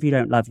 especially if you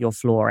don't love your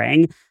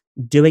flooring,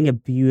 doing a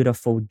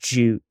beautiful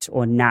jute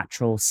or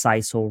natural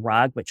sisal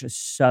rug, which is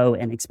so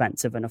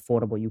inexpensive and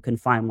affordable. You can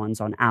find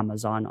ones on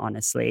Amazon,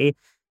 honestly.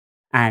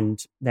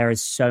 And there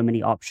is so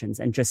many options,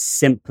 and just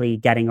simply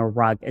getting a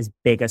rug as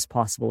big as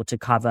possible to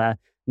cover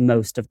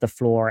most of the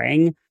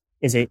flooring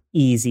is an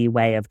easy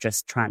way of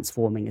just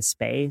transforming a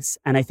space.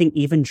 And I think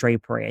even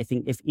drapery, I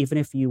think even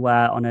if you were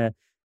on a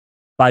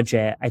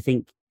budget, I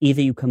think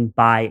either you can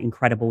buy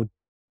incredible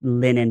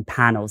linen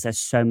panels. There's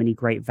so many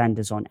great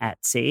vendors on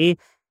Etsy.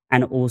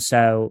 And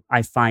also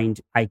I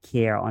find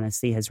IKEA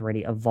honestly has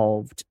really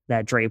evolved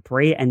their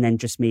drapery, and then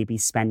just maybe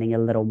spending a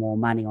little more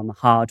money on the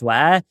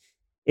hardware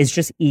is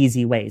just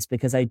easy ways,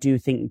 because I do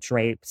think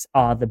drapes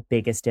are the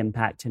biggest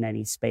impact in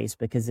any space,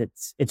 because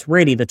it's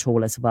really the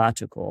tallest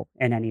vertical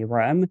in any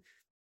room.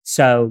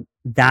 So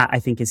that I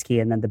think is key.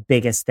 And then the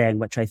biggest thing,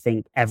 which I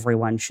think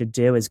everyone should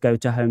do, is go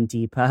to Home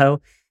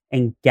Depot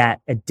and get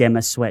a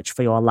dimmer switch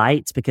for your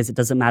lights, because it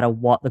doesn't matter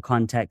what the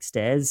context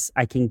is.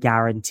 I can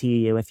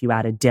guarantee you if you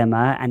add a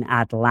dimmer and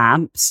add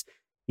lamps,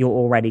 you're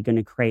already going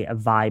to create a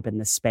vibe in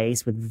the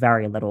space with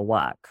very little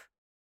work.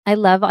 I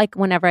love like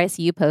whenever I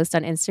see you post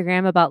on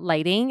Instagram about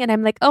lighting, and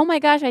I'm like, oh my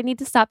gosh, I need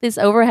to stop this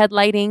overhead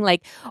lighting,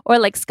 like, or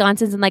like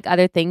sconces and like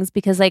other things,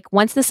 because like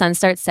once the sun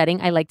starts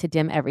setting, I like to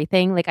dim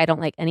everything. Like I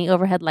don't like any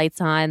overhead lights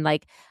on.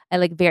 Like I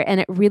like and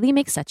it really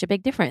makes such a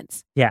big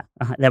difference. Yeah.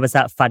 There was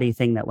that funny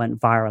thing that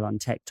went viral on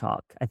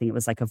TikTok. I think it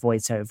was like a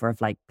voiceover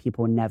of like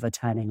people never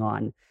turning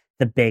on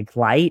the big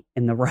light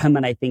in the room.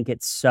 And I think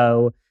it's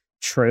so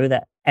true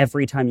that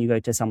every time you go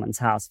to someone's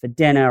house for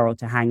dinner or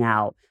to hang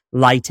out,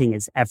 lighting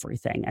is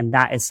everything. And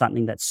that is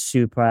something that's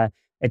super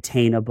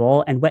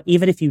attainable. And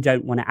even if you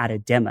don't want to add a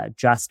dimmer,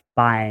 just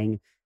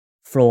buying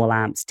floor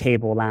lamps,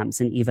 table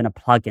lamps, and even a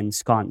plug-in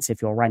sconce if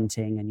you're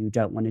renting and you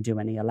don't want to do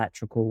any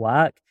electrical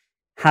work,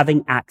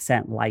 having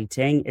accent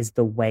lighting is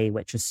the way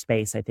which a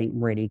space, I think,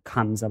 really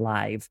comes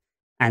alive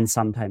and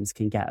sometimes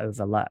can get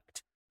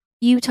overlooked.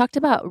 You talked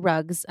about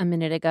rugs a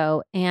minute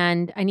ago,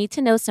 and I need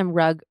to know some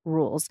rug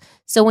rules.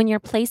 So when you're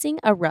placing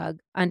a rug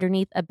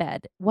underneath a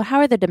bed, how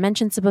are the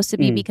dimensions supposed to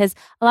be? Because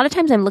a lot of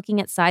times I'm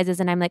looking at sizes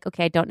and I'm like,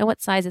 okay, I don't know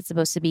what size it's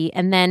supposed to be.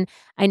 And then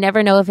I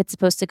never know if it's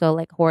supposed to go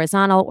like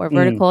horizontal or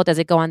vertical. Does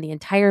it go on the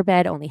entire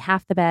bed, only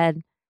half the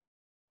bed?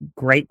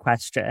 Great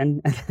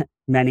question.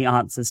 Many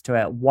answers to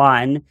it.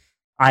 One,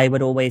 I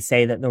would always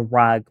say that the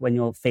rug, when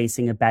you're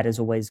facing a bed, is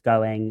always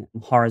going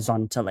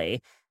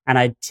horizontally. And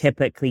I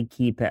typically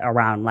keep it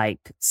around like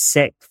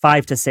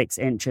 5 to 6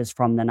 inches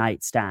from the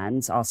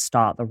nightstands. I'll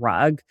start the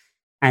rug.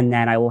 And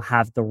then I will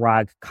have the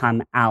rug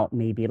come out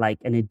maybe like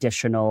an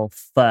additional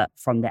foot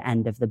from the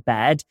end of the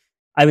bed.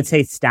 I would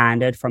say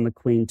standard from a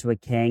queen to a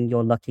king,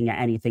 you're looking at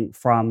anything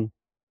from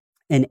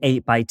an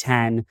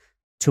 8x10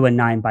 to a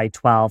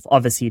 9x12,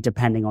 obviously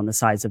depending on the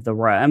size of the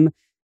room.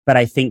 But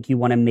I think you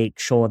want to make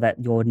sure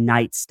that your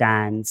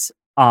nightstands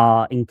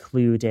are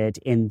included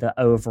in the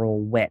overall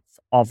width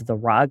of the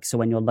rug. So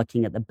when you're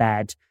looking at the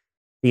bed,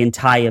 the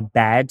entire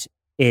bed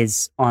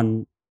is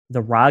on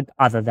the rug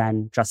other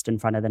than just in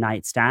front of the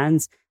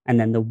nightstands. And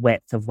then the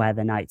width of where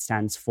the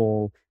nightstands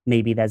fall,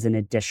 maybe there's an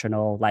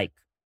additional like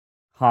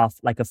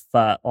a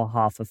foot or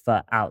half a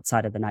foot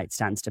outside of the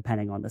nightstands,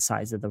 depending on the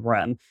size of the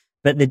room.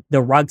 But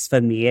the rugs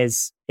for me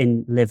is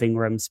in living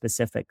room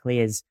specifically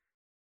is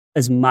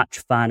as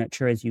much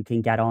furniture as you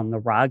can get on the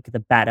rug, the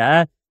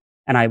better.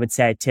 And I would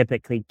say I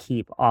typically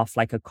keep off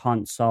like a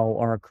console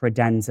or a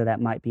credenza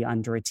that might be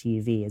under a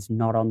TV is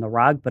not on the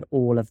rug, but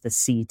all of the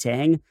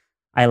seating,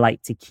 I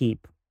like to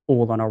keep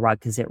all on a rug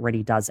because it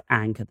really does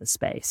anchor the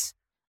space.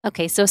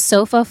 Okay, so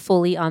sofa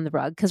fully on the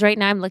rug. Because right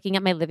now I'm looking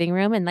at my living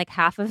room and like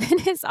half of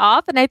it is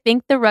off. And I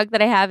think the rug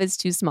that I have is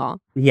too small.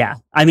 Yeah.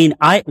 I mean,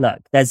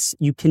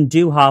 you can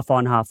do half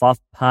on, half off.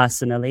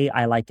 Personally,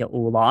 I like it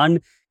all on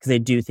because I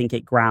do think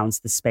it grounds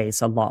the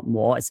space a lot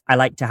more. I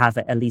like to have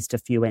it at least a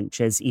few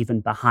inches even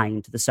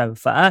behind the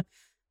sofa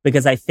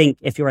because I think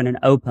if you're in an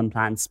open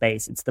plan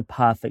space, it's the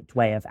perfect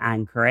way of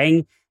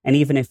anchoring. And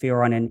even if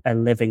you're on a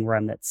living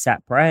room that's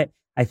separate,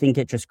 I think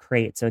it just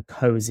creates a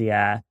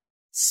cozier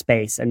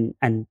space and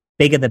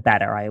bigger the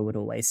better, I would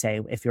always say,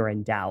 if you're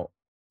in doubt.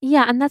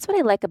 Yeah, and that's what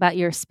I like about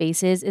your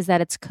spaces is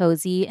that it's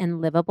cozy and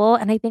livable.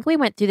 And I think we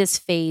went through this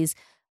phase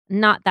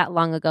not that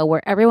long ago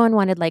where everyone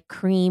wanted like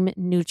cream,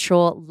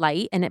 neutral,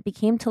 light, and it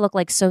became to look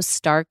like so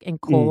stark and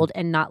cold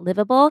and not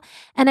livable.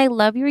 And I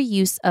love your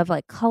use of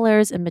like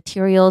colors and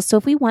materials. So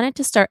if we wanted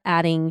to start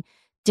adding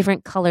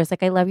different colors,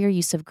 like I love your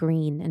use of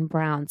green and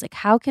browns, like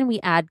how can we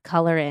add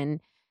color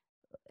in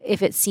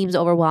if it seems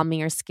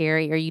overwhelming or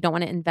scary, or you don't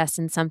want to invest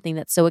in something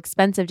that's so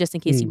expensive just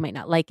in case you might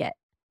not like it?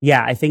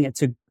 Yeah, I think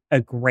it's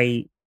a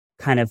great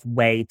kind of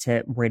way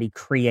to really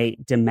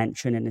create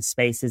dimension in a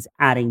space is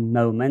adding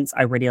moments.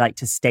 I really like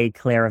to stay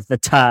clear of the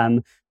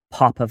term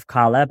pop of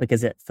color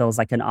because it feels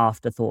like an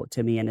afterthought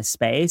to me in a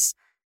space.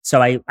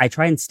 So I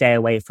try and stay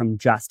away from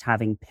just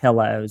having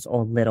pillows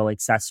or little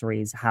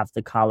accessories have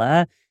the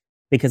color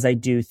because I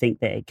do think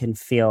that it can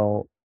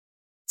feel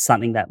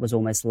something that was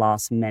almost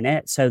last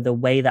minute. So the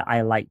way that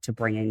I like to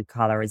bring in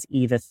color is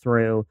either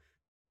through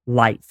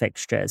light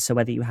fixtures. So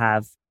whether you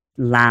have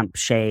lamp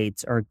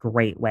shades are a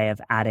great way of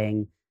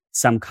adding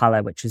some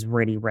color, which is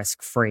really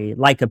risk-free,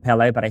 like a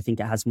pillow, but I think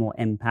it has more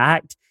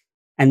impact.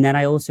 And then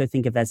I also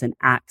think if there's an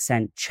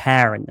accent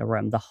chair in the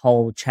room, the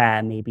whole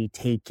chair maybe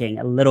taking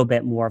a little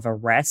bit more of a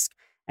risk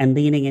and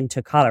leaning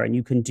into color. And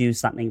you can do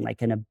something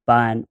like in a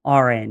burnt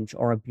orange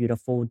or a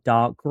beautiful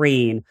dark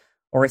green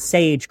or a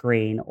sage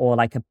green or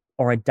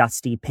a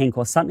dusty pink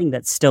or something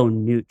that's still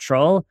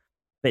neutral,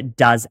 but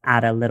does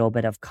add a little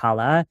bit of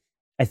color.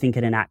 I think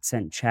in an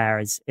accent chair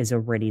is a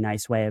really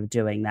nice way of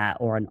doing that,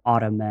 or an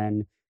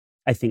ottoman,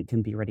 I think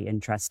can be really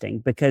interesting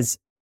because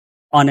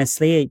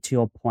honestly, to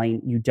your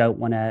point, you don't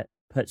want to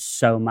put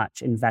so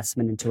much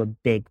investment into a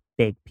big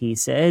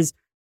pieces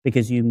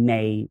because you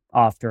may,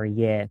 after a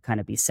year,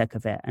 kind of be sick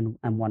of it and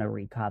want to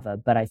recover.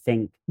 But I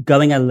think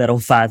going a little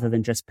further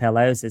than just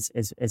pillows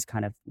is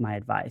kind of my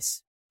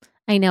advice.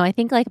 I know. I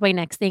think like my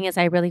next thing is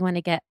I really want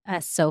to get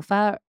a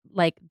sofa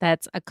like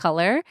that's a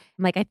color.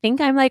 I'm like, I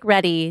think I'm like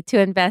ready to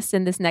invest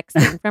in this next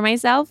thing for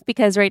myself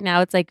because right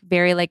now it's like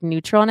very like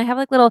neutral and I have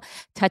like little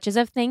touches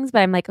of things,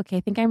 but I'm like, okay, I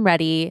think I'm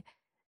ready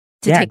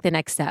to take the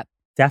next step.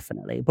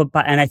 Definitely. But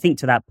and I think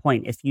to that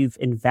point, if you've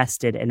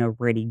invested in a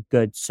really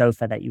good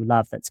sofa that you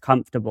love that's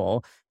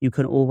comfortable, you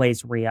can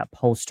always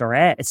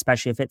reupholster it,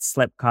 especially if it's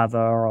slipcover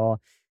or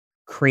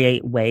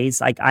create ways.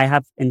 Like I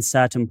have in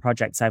certain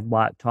projects I've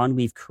worked on,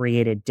 we've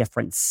created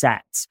different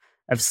sets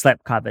of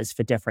slipcovers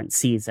for different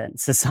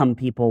seasons. So some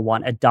people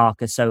want a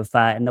darker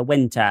sofa in the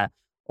winter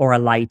or a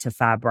lighter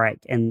fabric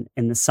in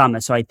the summer.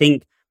 So I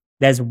think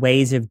there's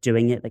ways of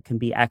doing it that can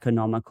be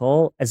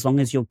economical as long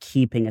as you're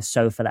keeping a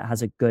sofa that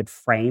has a good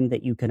frame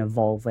that you can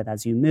evolve with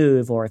as you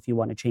move, or if you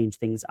want to change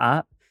things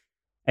up.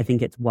 I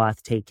think it's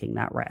worth taking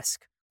that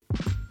risk.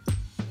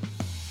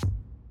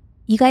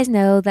 You guys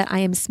know that I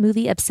am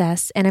smoothie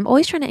obsessed and I'm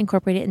always trying to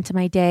incorporate it into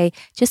my day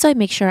just so I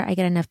make sure I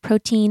get enough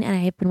protein. And I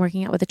have been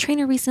working out with a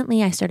trainer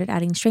recently. I started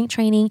adding strength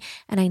training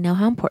and I know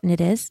how important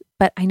it is,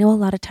 but I know a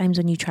lot of times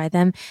when you try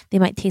them, they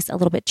might taste a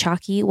little bit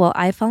chalky. Well,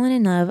 I've fallen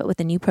in love with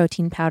the new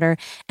protein powder,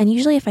 and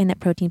usually I find that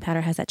protein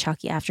powder has that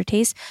chalky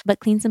aftertaste, but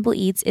Clean Simple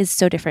Eats is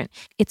so different.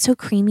 It's so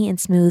creamy and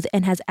smooth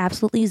and has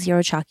absolutely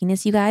zero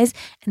chalkiness, you guys,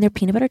 and their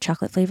peanut butter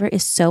chocolate flavor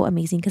is so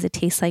amazing because it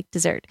tastes like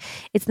dessert.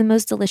 It's the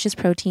most delicious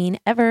protein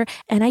ever,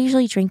 and I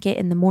usually drink it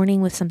in the morning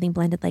with something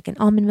blended like an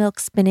almond milk,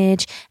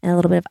 spinach, and a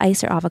little bit of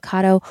ice or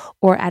avocado,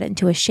 or add it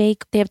into a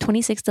shake. They have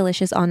 26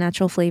 delicious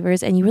all-natural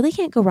flavors, and you really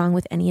can't go wrong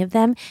with any of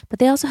them, but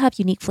they also have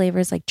unique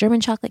flavors like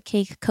German chocolate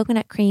cake,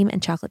 coconut cream,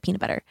 and chocolate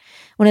peanut butter.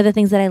 One of the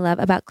things that I love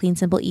about Clean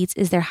Simple Eats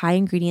is their high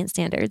ingredient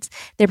standards.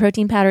 Their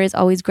protein powder is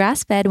always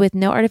grass-fed with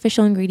no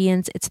artificial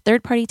ingredients. It's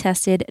third-party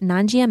tested,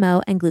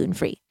 non-GMO, and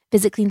gluten-free.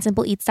 Visit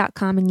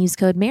cleansimpleeats.com and use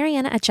code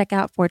Mariana at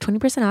checkout for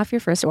 20% off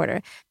your first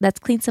order. That's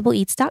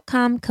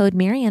cleansimpleeats.com, code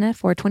Mariana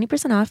for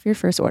 20% off your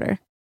first order.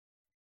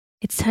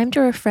 It's time to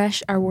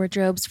refresh our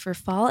wardrobes for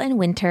fall and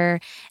winter.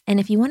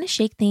 And if you want to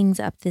shake things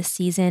up this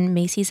season,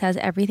 Macy's has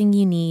everything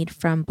you need,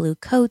 from blue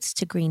coats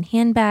to green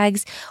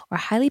handbags or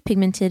highly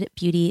pigmented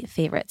beauty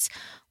favorites.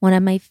 One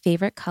of my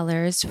favorite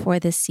colors for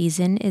this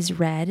season is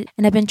red,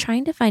 and I've been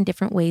trying to find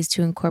different ways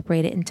to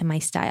incorporate it into my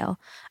style.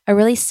 A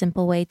really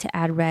simple way to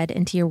add red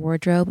into your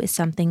wardrobe is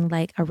something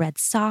like a red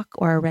sock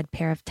or a red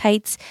pair of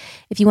tights.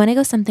 If you want to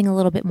go something a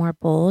little bit more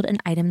bold, an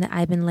item that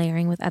I've been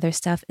layering with other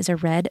stuff is a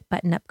red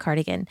button-up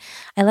cardigan.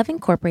 I love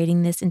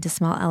incorporating this into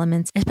small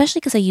elements, especially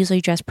because I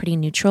usually dress pretty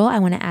neutral. I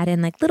want to add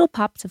in like little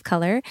pops of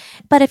color.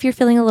 But if you're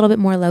feeling a little bit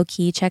more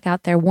low-key, check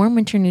out their warm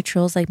winter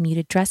neutrals like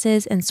muted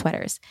dresses and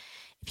sweaters.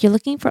 If you're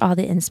looking for all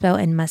the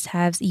inspo and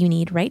must-haves you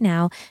need right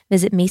now,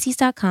 visit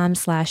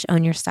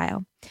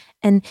macys.com/ownyourstyle.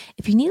 And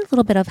if you need a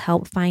little bit of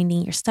help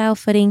finding your style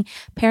footing,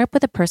 pair up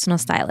with a personal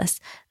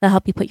stylist. They'll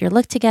help you put your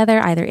look together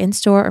either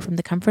in-store or from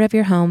the comfort of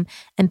your home.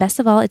 And best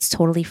of all, it's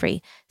totally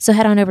free. So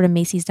head on over to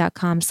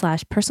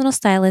macys.com/personal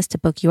stylist to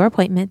book your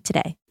appointment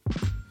today.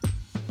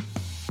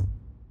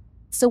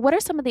 So what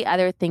are some of the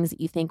other things that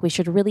you think we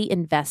should really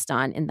invest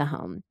on in the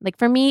home? Like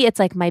for me, it's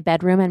like my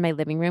bedroom and my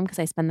living room because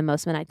I spend the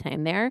most of my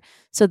time there.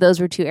 So those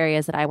were two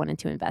areas that I wanted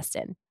to invest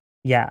in.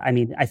 Yeah, I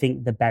mean, I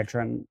think the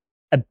bedroom,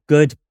 a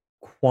good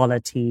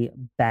quality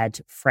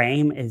bed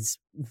frame is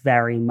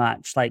very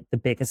much like the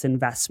biggest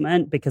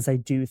investment, because I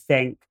do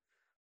think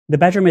the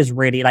bedroom is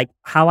really like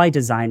how I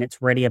design. It's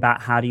really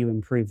about how do you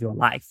improve your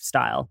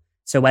lifestyle.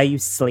 So where you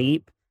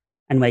sleep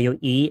and where you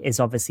eat is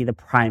obviously the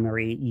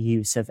primary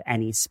use of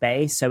any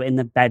space. So in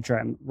the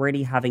bedroom,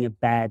 really having a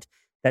bed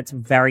that's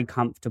very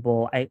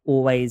comfortable. I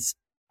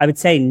would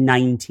say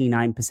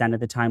 99% of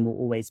the time will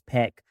always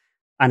pick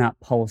an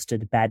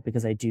upholstered bed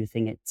because I do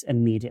think it's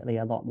immediately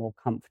a lot more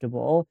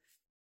comfortable.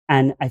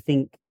 And I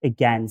think,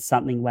 again,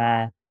 something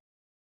where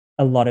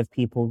a lot of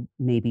people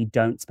maybe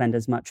don't spend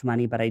as much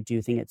money, but I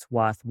do think it's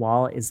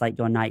worthwhile is like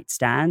your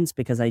nightstands,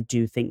 because I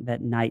do think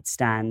that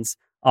nightstands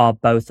are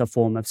both a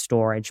form of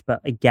storage, but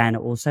again,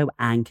 also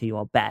anchor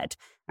your bed.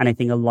 And I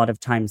think a lot of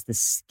times the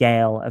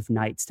scale of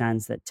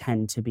nightstands that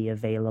tend to be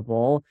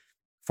available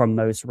from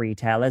most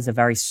retailers are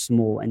very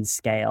small in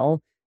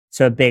scale.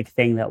 So a big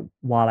thing that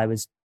while I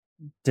was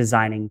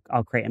designing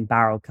our Crate and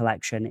Barrel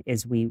collection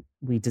is we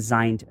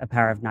designed a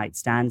pair of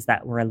nightstands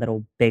that were a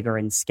little bigger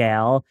in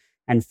scale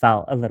and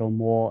felt a little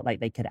more like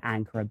they could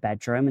anchor a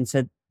bedroom. And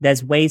so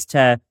there's ways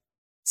to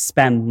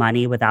spend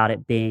money without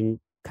it being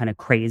kind of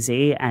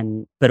crazy,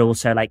 but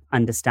also like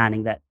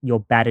understanding that your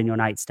bed and your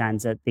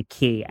nightstands are the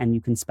key, and you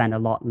can spend a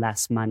lot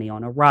less money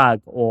on a rug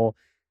or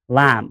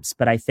lamps.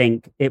 But I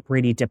think it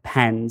really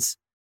depends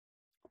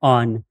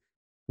on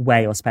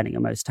where you're spending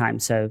your most time.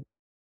 So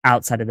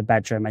outside of the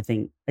bedroom, I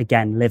think,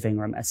 again, living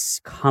room, a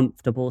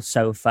comfortable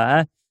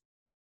sofa.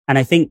 And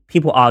I think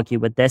people argue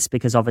with this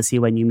because obviously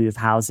when you move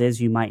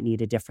houses, you might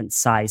need a different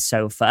size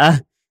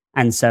sofa.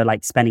 And so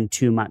like spending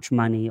too much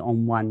money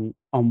on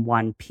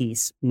one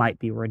piece might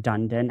be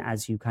redundant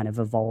as you kind of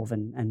evolve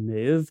and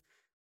move.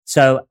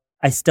 So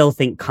I still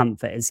think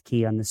comfort is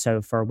key on the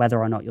sofa, whether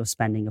or not you're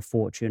spending a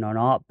fortune or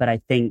not. But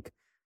I think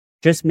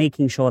just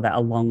making sure that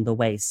along the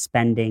way,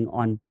 spending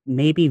on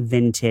maybe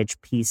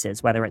vintage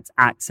pieces, whether it's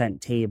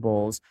accent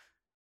tables,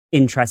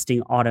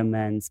 interesting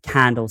ottomans,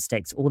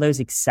 candlesticks, all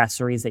those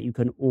accessories that you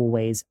can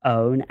always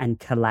own and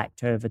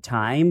collect over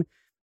time,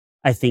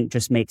 I think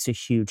just makes a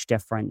huge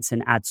difference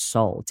and adds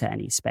soul to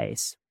any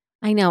space.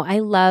 I know. I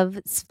love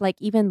like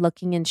even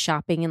looking and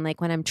shopping and like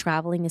when I'm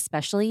traveling,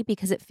 especially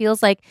because it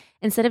feels like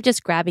instead of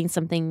just grabbing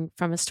something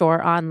from a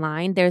store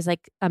online, there's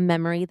like a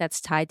memory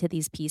that's tied to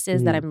these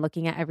pieces that I'm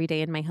looking at every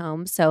day in my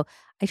home. So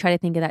I try to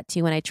think of that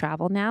too when I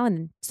travel now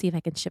and see if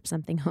I can ship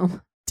something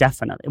home.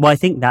 Definitely. Well, I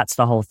think that's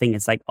the whole thing.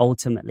 It's like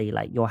ultimately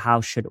like your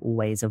house should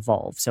always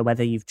evolve. So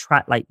whether you've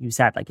like you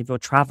said, like if you're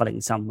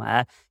traveling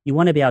somewhere, you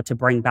want to be able to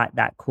bring back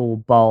that cool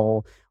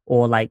bowl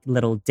or like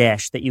little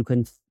dish that you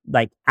can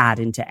like add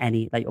into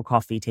any like your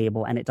coffee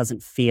table, and it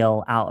doesn't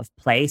feel out of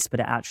place, but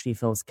it actually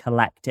feels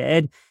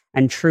collected.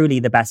 And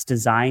truly the best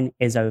design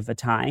is over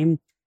time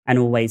and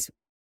always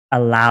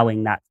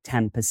allowing that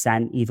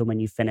 10%, even when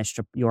you finish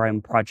your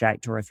own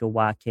project or if you're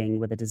working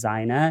with a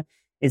designer,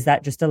 is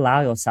that just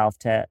allow yourself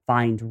to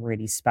find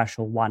really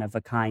special, one of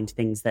a kind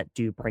things that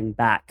do bring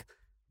back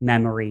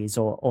memories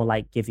or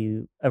like give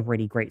you a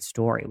really great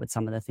story with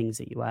some of the things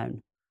that you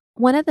own.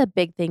 One of the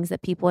big things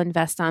that people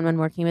invest on when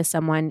working with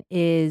someone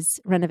is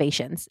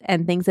renovations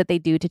and things that they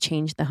do to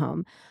change the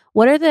home.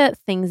 What are the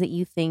things that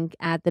you think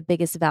add the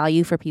biggest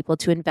value for people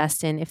to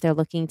invest in if they're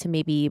looking to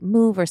maybe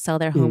move or sell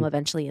their home Mm.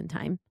 eventually in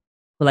time?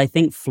 Well, I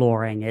think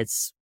flooring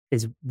is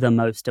the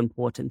most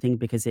important thing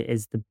because it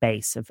is the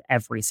base of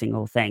every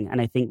single thing.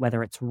 And I think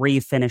whether it's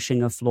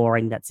refinishing a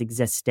flooring that's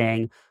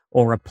existing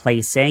or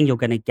replacing, you're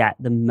going to get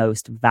the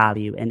most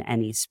value in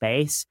any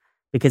space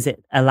because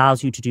it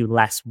allows you to do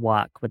less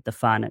work with the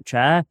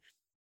furniture.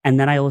 And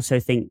then I also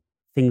think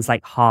things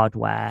like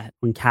hardware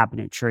and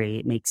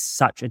cabinetry makes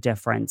such a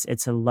difference.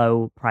 It's a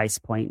low price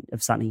point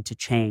of something to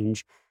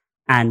change.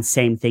 And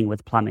same thing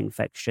with plumbing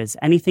fixtures.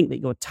 Anything that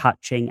you're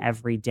touching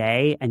every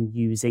day and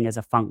using as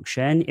a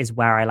function is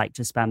where I like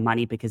to spend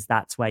money because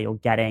that's where you're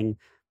getting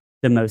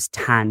the most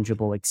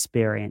tangible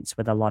experience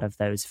with a lot of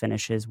those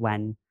finishes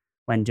when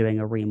doing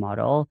a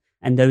remodel.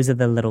 And those are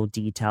the little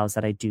details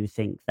that I do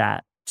think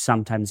that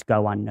sometimes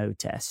go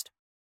unnoticed.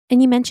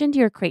 And you mentioned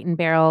your Crate and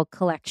Barrel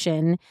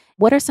collection.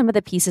 What are some of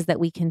the pieces that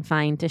we can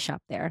find to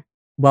shop there?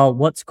 Well,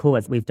 what's cool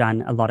is we've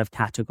done a lot of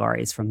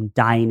categories from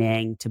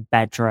dining to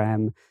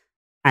bedroom.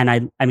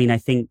 And I mean, I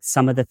think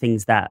some of the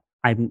things that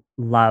I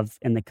love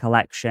in the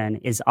collection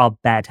is our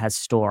bed has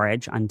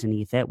storage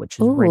underneath it, which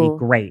is really Ooh.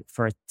 great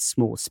for a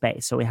small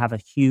space. So we have a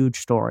huge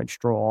storage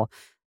drawer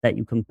that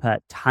you can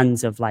put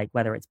tons of like,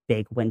 whether it's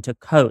big winter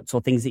coats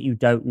or things that you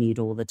don't need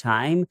all the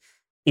time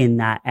in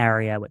that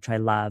area, which I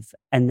love.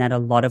 And then a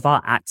lot of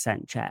our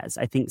accent chairs.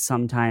 I think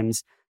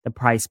sometimes the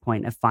price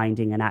point of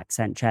finding an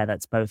accent chair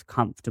that's both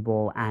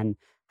comfortable and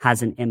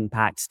has an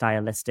impact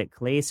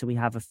stylistically. So we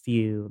have a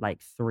few,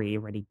 like three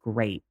really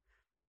great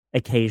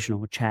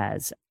occasional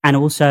chairs. And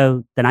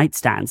also the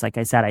nightstands. Like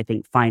I said, I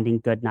think finding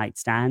good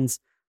nightstands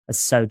is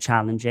so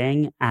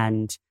challenging.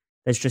 And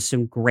there's just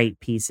some great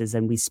pieces.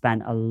 And we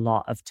spent a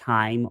lot of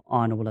time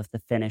on all of the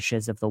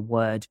finishes of the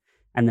wood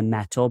and the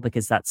metal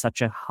because that's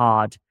such a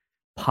hard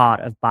part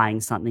of buying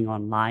something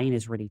online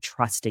is really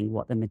trusting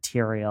what the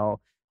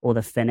material or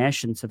the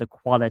finish. And so the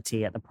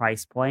quality at the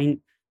price point,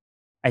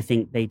 I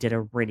think they did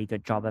a really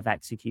good job of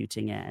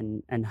executing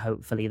it and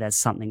hopefully there's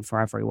something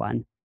for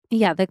everyone.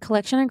 Yeah, the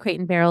collection on Crate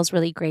and Barrel is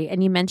really great.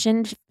 And you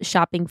mentioned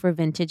shopping for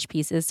vintage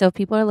pieces. So if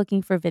people are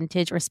looking for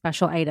vintage or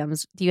special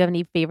items, do you have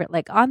any favorite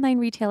like online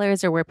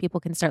retailers or where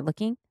people can start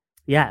looking?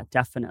 Yeah,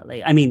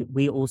 definitely. I mean,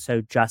 we also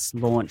just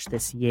launched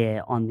this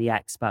year on the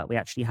Expert. We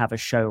actually have a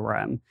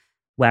showroom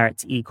where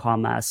it's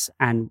e-commerce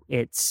and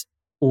it's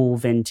all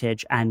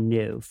vintage and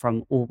new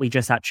from all. We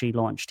just actually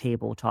launched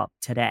tabletop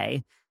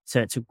today. So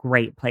it's a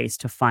great place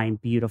to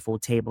find beautiful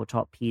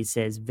tabletop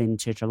pieces,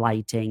 vintage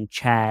lighting,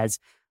 chairs.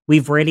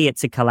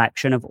 It's a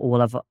collection of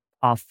all of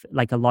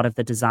like a lot of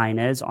the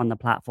designers on the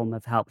platform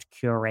have helped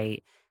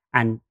curate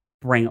and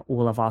bring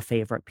all of our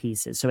favorite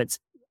pieces. So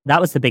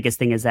that was the biggest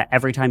thing is that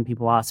every time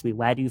people ask me,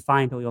 where do you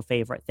find all your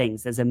favorite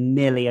things? There's a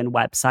million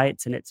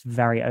websites and it's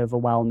very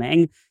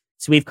overwhelming.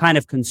 So we've kind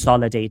of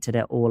consolidated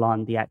it all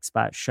on the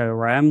Expert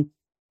showroom.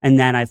 And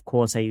then, of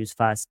course, I use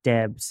First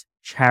Dibs,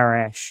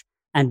 Cherish.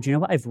 And do you know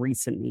what I've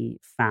recently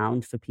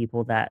found for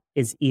people that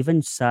is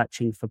even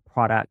searching for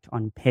product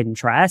on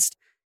Pinterest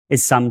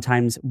is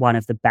sometimes one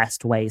of the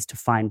best ways to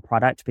find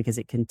product because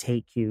it can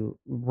take you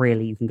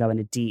really, you can go in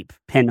a deep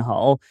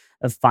pinhole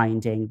of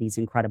finding these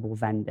incredible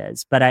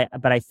vendors. But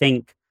I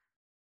think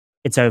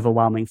it's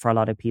overwhelming for a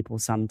lot of people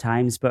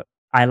sometimes, but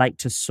I like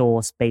to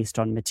source based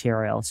on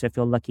material. So if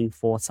you're looking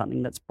for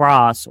something that's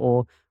brass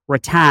or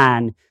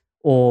rattan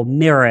or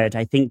mirrored,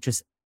 I think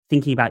just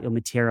thinking about your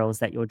materials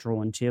that you're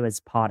drawn to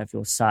as part of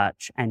your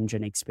search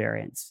engine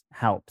experience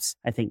helps,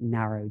 I think,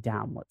 narrow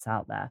down what's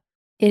out there.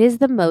 It is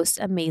the most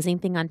amazing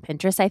thing on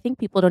Pinterest. I think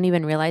people don't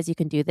even realize you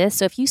can do this.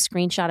 So if you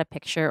screenshot a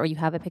picture or you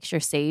have a picture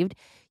saved,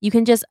 you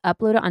can just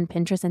upload it on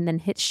Pinterest and then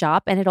hit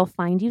shop and it'll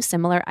find you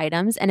similar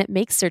items and it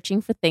makes searching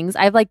for things.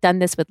 I've like done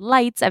this with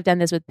lights. I've done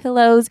this with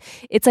pillows.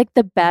 It's like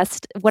the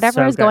best,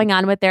 whatever So is good. going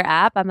on with their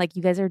app. I'm like,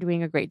 you guys are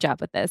doing a great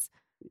job with this.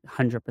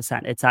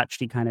 100%. It's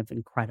actually kind of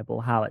incredible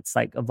how it's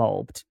like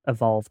evolved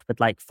with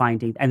like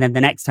finding, and then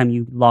the next time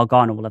you log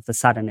on, all of a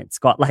sudden it's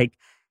got like,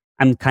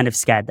 I'm kind of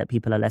scared that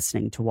people are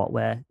listening to what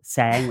we're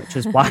saying,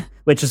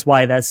 which is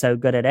why they're so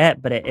good at it.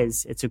 But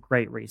it's a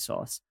great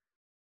resource.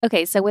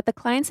 Okay, so with the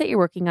clients that you're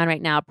working on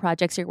right now,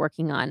 projects you're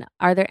working on,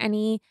 are there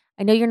any,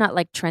 I know you're not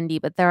like trendy,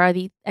 but there are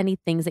any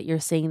things that you're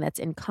seeing that's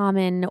in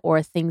common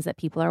or things that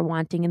people are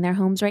wanting in their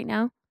homes right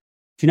now?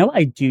 Do you know what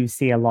I do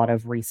see a lot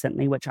of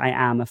recently, which I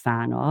am a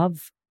fan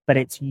of, but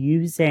it's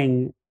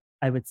using,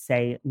 I would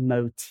say,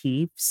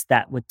 motifs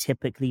that would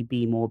typically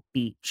be more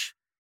beach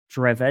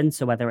driven.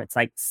 So whether it's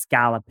like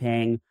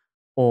scalloping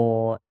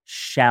or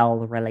shell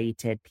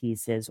related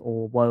pieces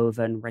or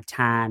woven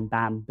rattan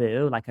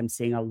bamboo, like I'm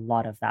seeing a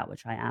lot of that,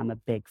 which I am a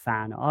big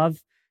fan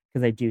of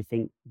because I do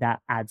think that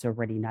adds a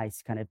really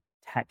nice kind of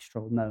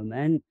textural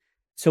moment.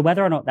 So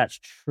whether or not that's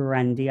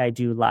trendy, I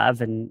do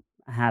love and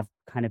I have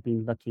kind of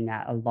been looking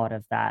at a lot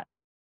of that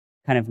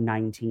kind of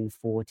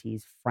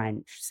 1940s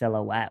French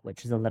silhouette,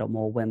 which is a little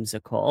more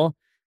whimsical.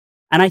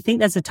 And I think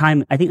there's a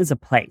time, I think there's a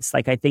place.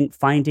 Like, I think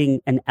finding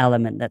an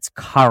element that's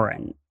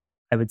current,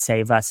 I would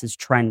say, versus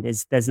trend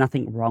there's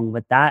nothing wrong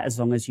with that as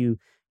long as you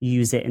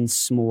use it in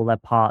smaller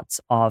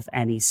parts of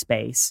any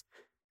space.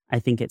 I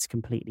think it's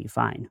completely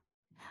fine.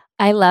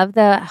 I love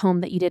the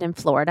home that you did in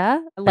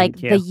Florida, like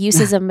Thank you. the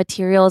uses of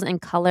materials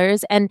and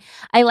colors. And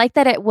I like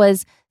that it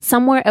was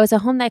somewhere, it was a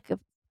home that I could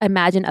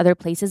imagine other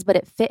places, but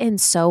it fit in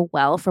so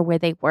well for where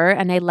they were.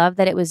 And I love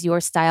that it was your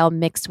style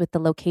mixed with the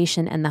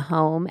location and the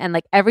home. And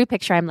like every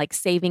picture I'm like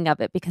saving of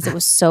it because it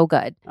was so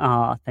good.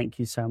 Oh, thank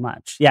you so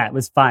much. Yeah, it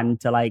was fun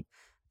to like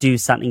do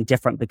something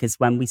different because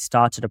when we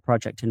started a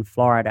project in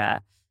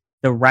Florida,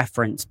 the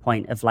reference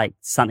point of like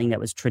something that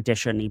was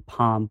traditionally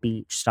Palm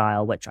Beach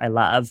style, which I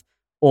love,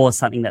 or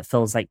something that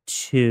feels like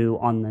too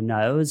on the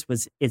nose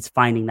is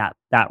finding that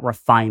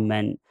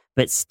refinement,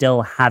 but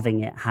still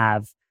having it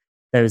have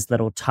those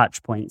little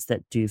touch points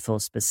that do feel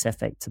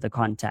specific to the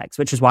context,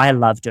 which is why I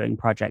love doing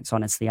projects,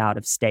 honestly, out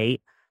of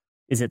state,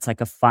 is it's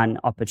like a fun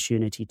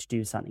opportunity to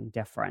do something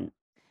different.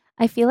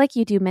 I feel like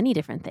you do many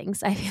different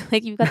things. I feel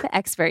like you've got the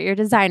expert, you're a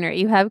designer,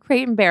 you have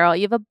Crate and Barrel,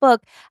 you have a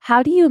book.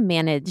 How do you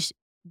manage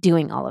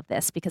doing all of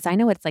this? Because I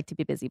know what it's like to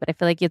be busy, but I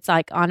feel like it's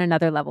like on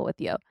another level with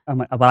you.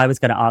 Well, I was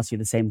going to ask you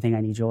the same thing.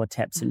 I need your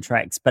tips and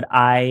tricks, but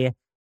I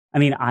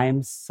mean, I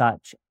am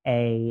such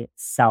a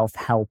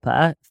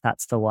self-helper, if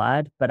that's the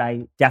word, but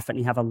I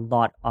definitely have a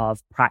lot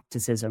of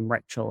practices and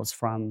rituals.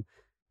 From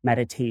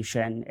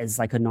meditation is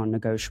like a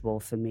non-negotiable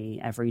for me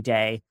every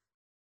day,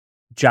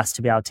 just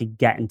to be able to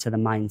get into the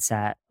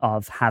mindset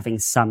of having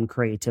some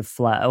creative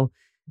flow.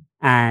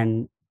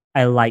 And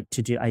I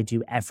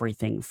do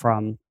everything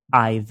from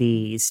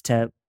IVs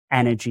to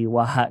energy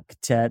work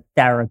to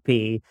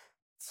therapy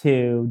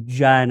to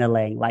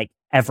journaling, like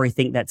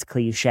everything that's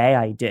cliche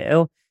I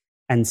do.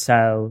 And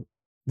so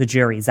the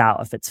jury's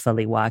out if it's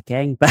fully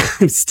working, but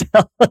I'm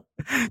still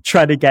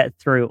trying to get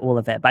through all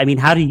of it. But I mean,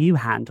 how do you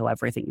handle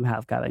everything you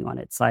have going on?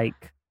 It's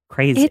like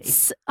crazy.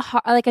 It's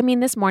hard. Like, I mean,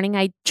 this morning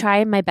I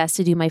try my best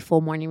to do my full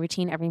morning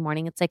routine every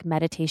morning. It's like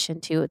meditation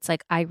too. It's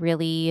like I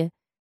really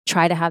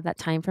try to have that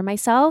time for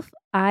myself.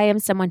 I am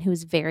someone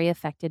who's very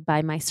affected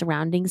by my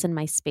surroundings and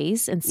my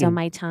space. And so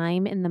my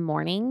time in the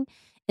morning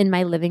in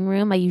my living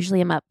room, I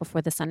usually am up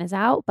before the sun is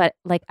out, but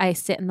like I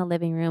sit in the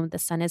living room, the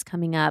sun is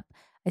coming up.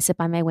 I sit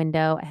by my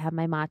window. I have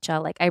my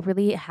matcha. Like I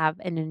really have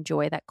and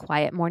enjoy that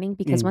quiet morning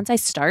because once I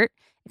start,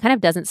 it kind of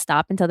doesn't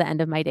stop until the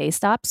end of my day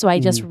stops. So I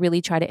just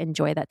really try to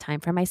enjoy that time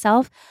for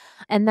myself.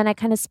 And then I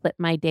kind of split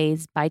my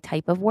days by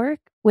type of work,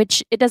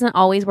 which it doesn't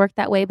always work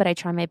that way, but I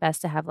try my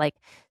best to have like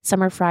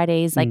summer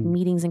Fridays, like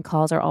meetings and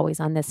calls are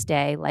always on this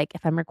day. Like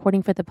if I'm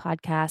recording for the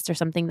podcast or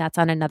something, that's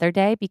on another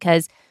day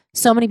because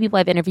so many people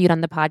I've interviewed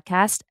on the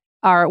podcast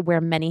wear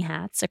many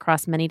hats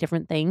across many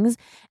different things.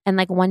 And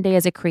like one day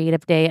is a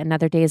creative day,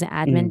 another day is an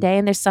admin day.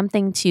 And there's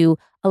something to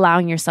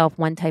allowing yourself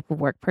one type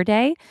of work per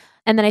day.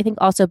 And then I think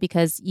also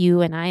because you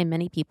and I and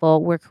many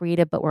people, we're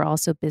creative, but we're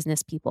also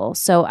business people.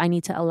 So I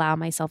need to allow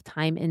myself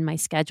time in my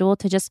schedule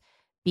to just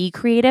be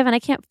creative. And I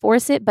can't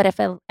force it, but if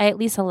I at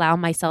least allow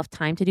myself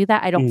time to do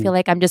that, I don't feel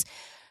like I'm just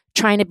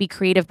trying to be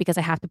creative because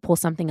I have to pull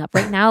something up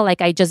right now. Like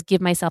I just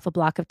give myself a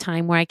block of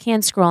time where I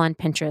can scroll on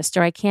Pinterest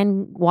or I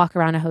can walk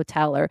around a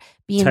hotel or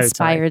be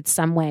inspired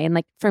some way. And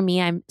like for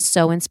me, I'm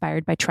so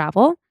inspired by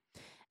travel.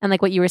 And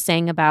like what you were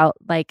saying about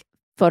like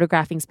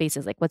photographing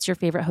spaces, like what's your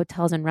favorite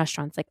hotels and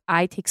restaurants? Like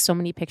I take so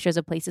many pictures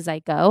of places I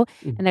go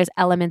and there's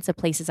elements of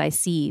places I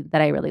see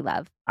that I really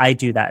love. I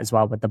do that as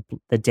well with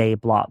the day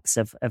blocks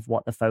of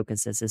what the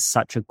focus is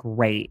such a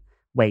great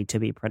way to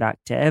be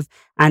productive.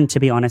 And to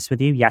be honest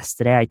with you,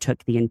 yesterday I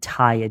took the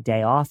entire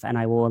day off and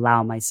I will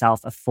allow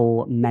myself a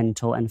full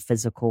mental and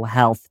physical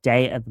health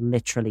day of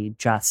literally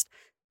just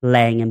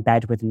laying in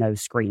bed with no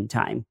screen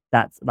time.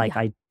 That's like,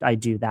 I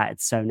do that.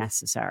 It's so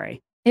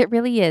necessary. It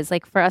really is.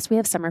 Like for us, we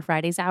have summer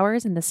Fridays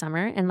hours in the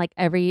summer and like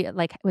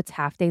it's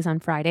half days on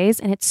Fridays.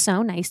 And it's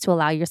so nice to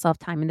allow yourself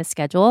time in the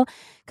schedule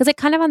because like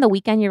kind of on the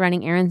weekend, you're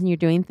running errands and you're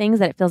doing things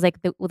that it feels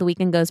like the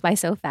weekend goes by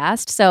so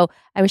fast. So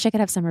I wish I could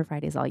have summer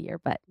Fridays all year,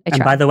 but I try.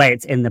 And by the way,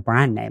 it's in the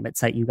brand name.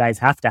 It's like you guys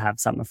have to have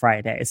summer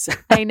Fridays.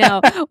 I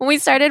know. When we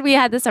started, we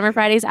had the summer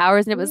Fridays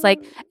hours and it was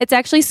like, it's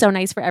actually so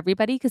nice for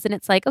everybody because then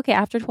it's like, okay,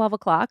 after 12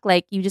 o'clock,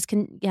 like you just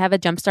can have a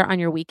jumpstart on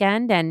your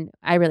weekend. And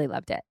I really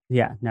loved it.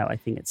 Yeah, no, I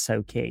think it's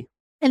so key.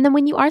 And then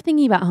when you are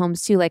thinking about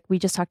homes too, like we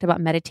just talked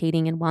about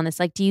meditating and wellness,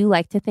 like do you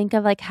like to think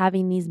of like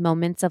having these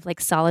moments of like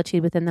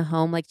solitude within the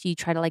home? Like do you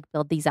try to like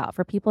build these out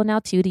for people now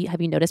too? Have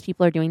you noticed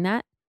people are doing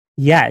that?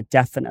 Yeah,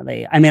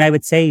 definitely. I mean, I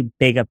would say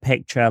bigger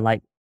picture,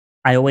 like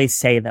I always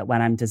say that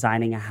when I'm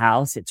designing a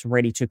house, it's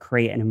really to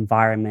create an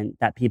environment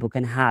that people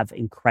can have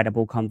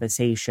incredible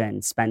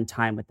conversations, spend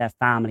time with their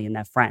family and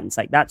their friends.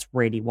 Like that's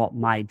really what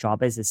my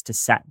job is to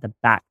set the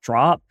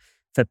backdrop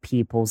for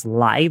people's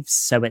lives.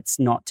 So it's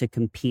not to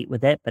compete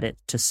with it, but it's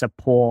to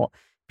support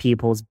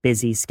people's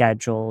busy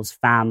schedules,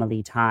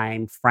 family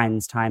time,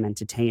 friends time,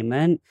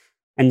 entertainment.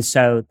 And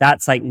so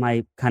that's like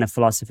my kind of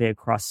philosophy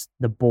across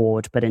the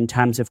board. But in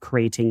terms of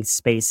creating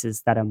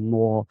spaces that are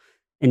more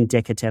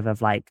indicative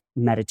of like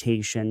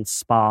meditation,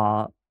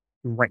 spa,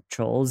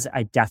 rituals,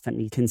 I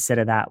definitely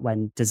consider that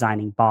when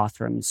designing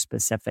bathrooms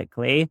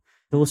specifically.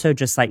 Also,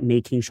 just like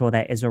making sure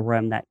there is a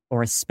room that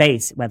or a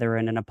space, whether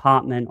in an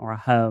apartment or a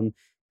home,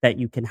 that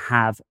you can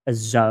have a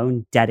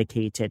zone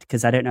dedicated.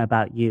 Because I don't know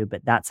about you,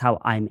 but that's how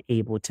I'm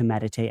able to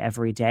meditate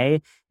every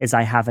day is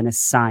I have an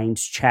assigned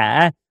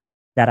chair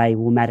that I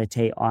will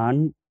meditate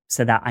on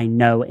so that I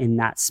know in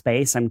that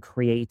space I'm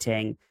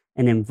creating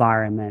an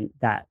environment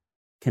that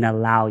can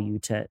allow you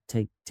to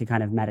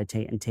kind of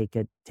meditate and take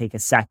a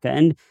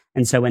second.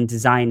 And so when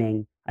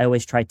designing, I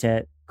always try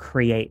to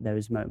create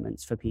those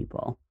moments for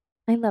people.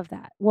 I love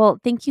that. Well,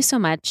 thank you so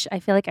much. I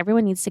feel like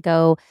everyone needs to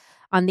go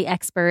on The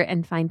Expert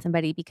and find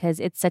somebody because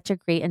it's such a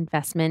great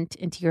investment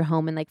into your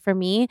home. And like for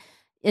me,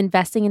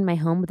 investing in my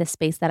home, the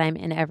space that I'm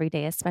in every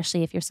day,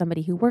 especially if you're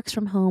somebody who works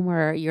from home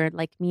or you're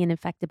like me and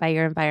affected by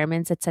your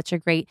environments, it's such a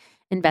great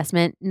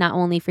investment, not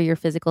only for your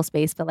physical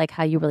space, but like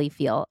how you really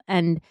feel.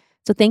 And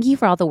so thank you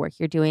for all the work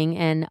you're doing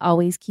and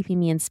always keeping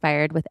me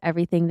inspired with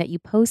everything that you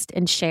post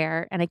and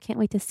share. And I can't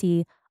wait to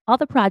see all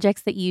the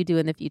projects that you do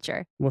in the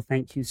future. Well,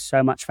 thank you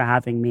so much for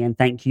having me. And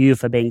thank you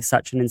for being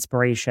such an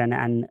inspiration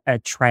and a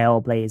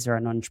trailblazer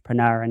and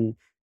entrepreneur and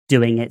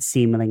doing it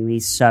seemingly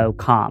so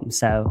calm.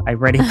 So I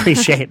really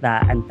appreciate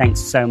that. And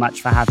thanks so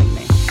much for having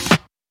me.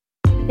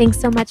 Thanks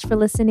so much for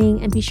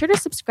listening. And be sure to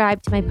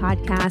subscribe to my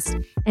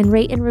podcast and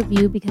rate and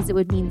review because it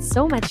would mean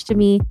so much to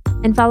me.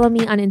 And follow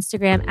me on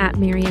Instagram at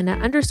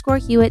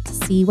Mariana_Hewitt to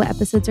see what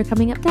episodes are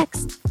coming up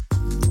next.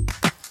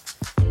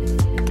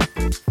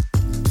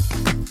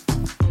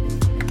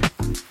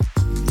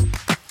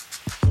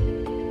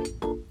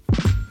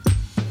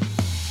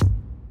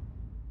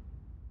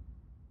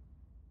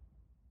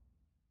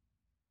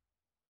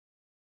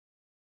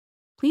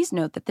 Please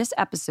note that this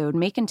episode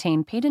may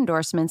contain paid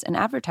endorsements and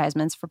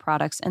advertisements for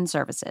products and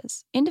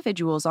services.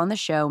 Individuals on the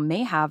show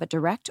may have a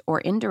direct or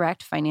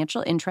indirect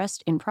financial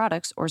interest in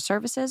products or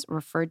services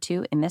referred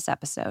to in this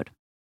episode.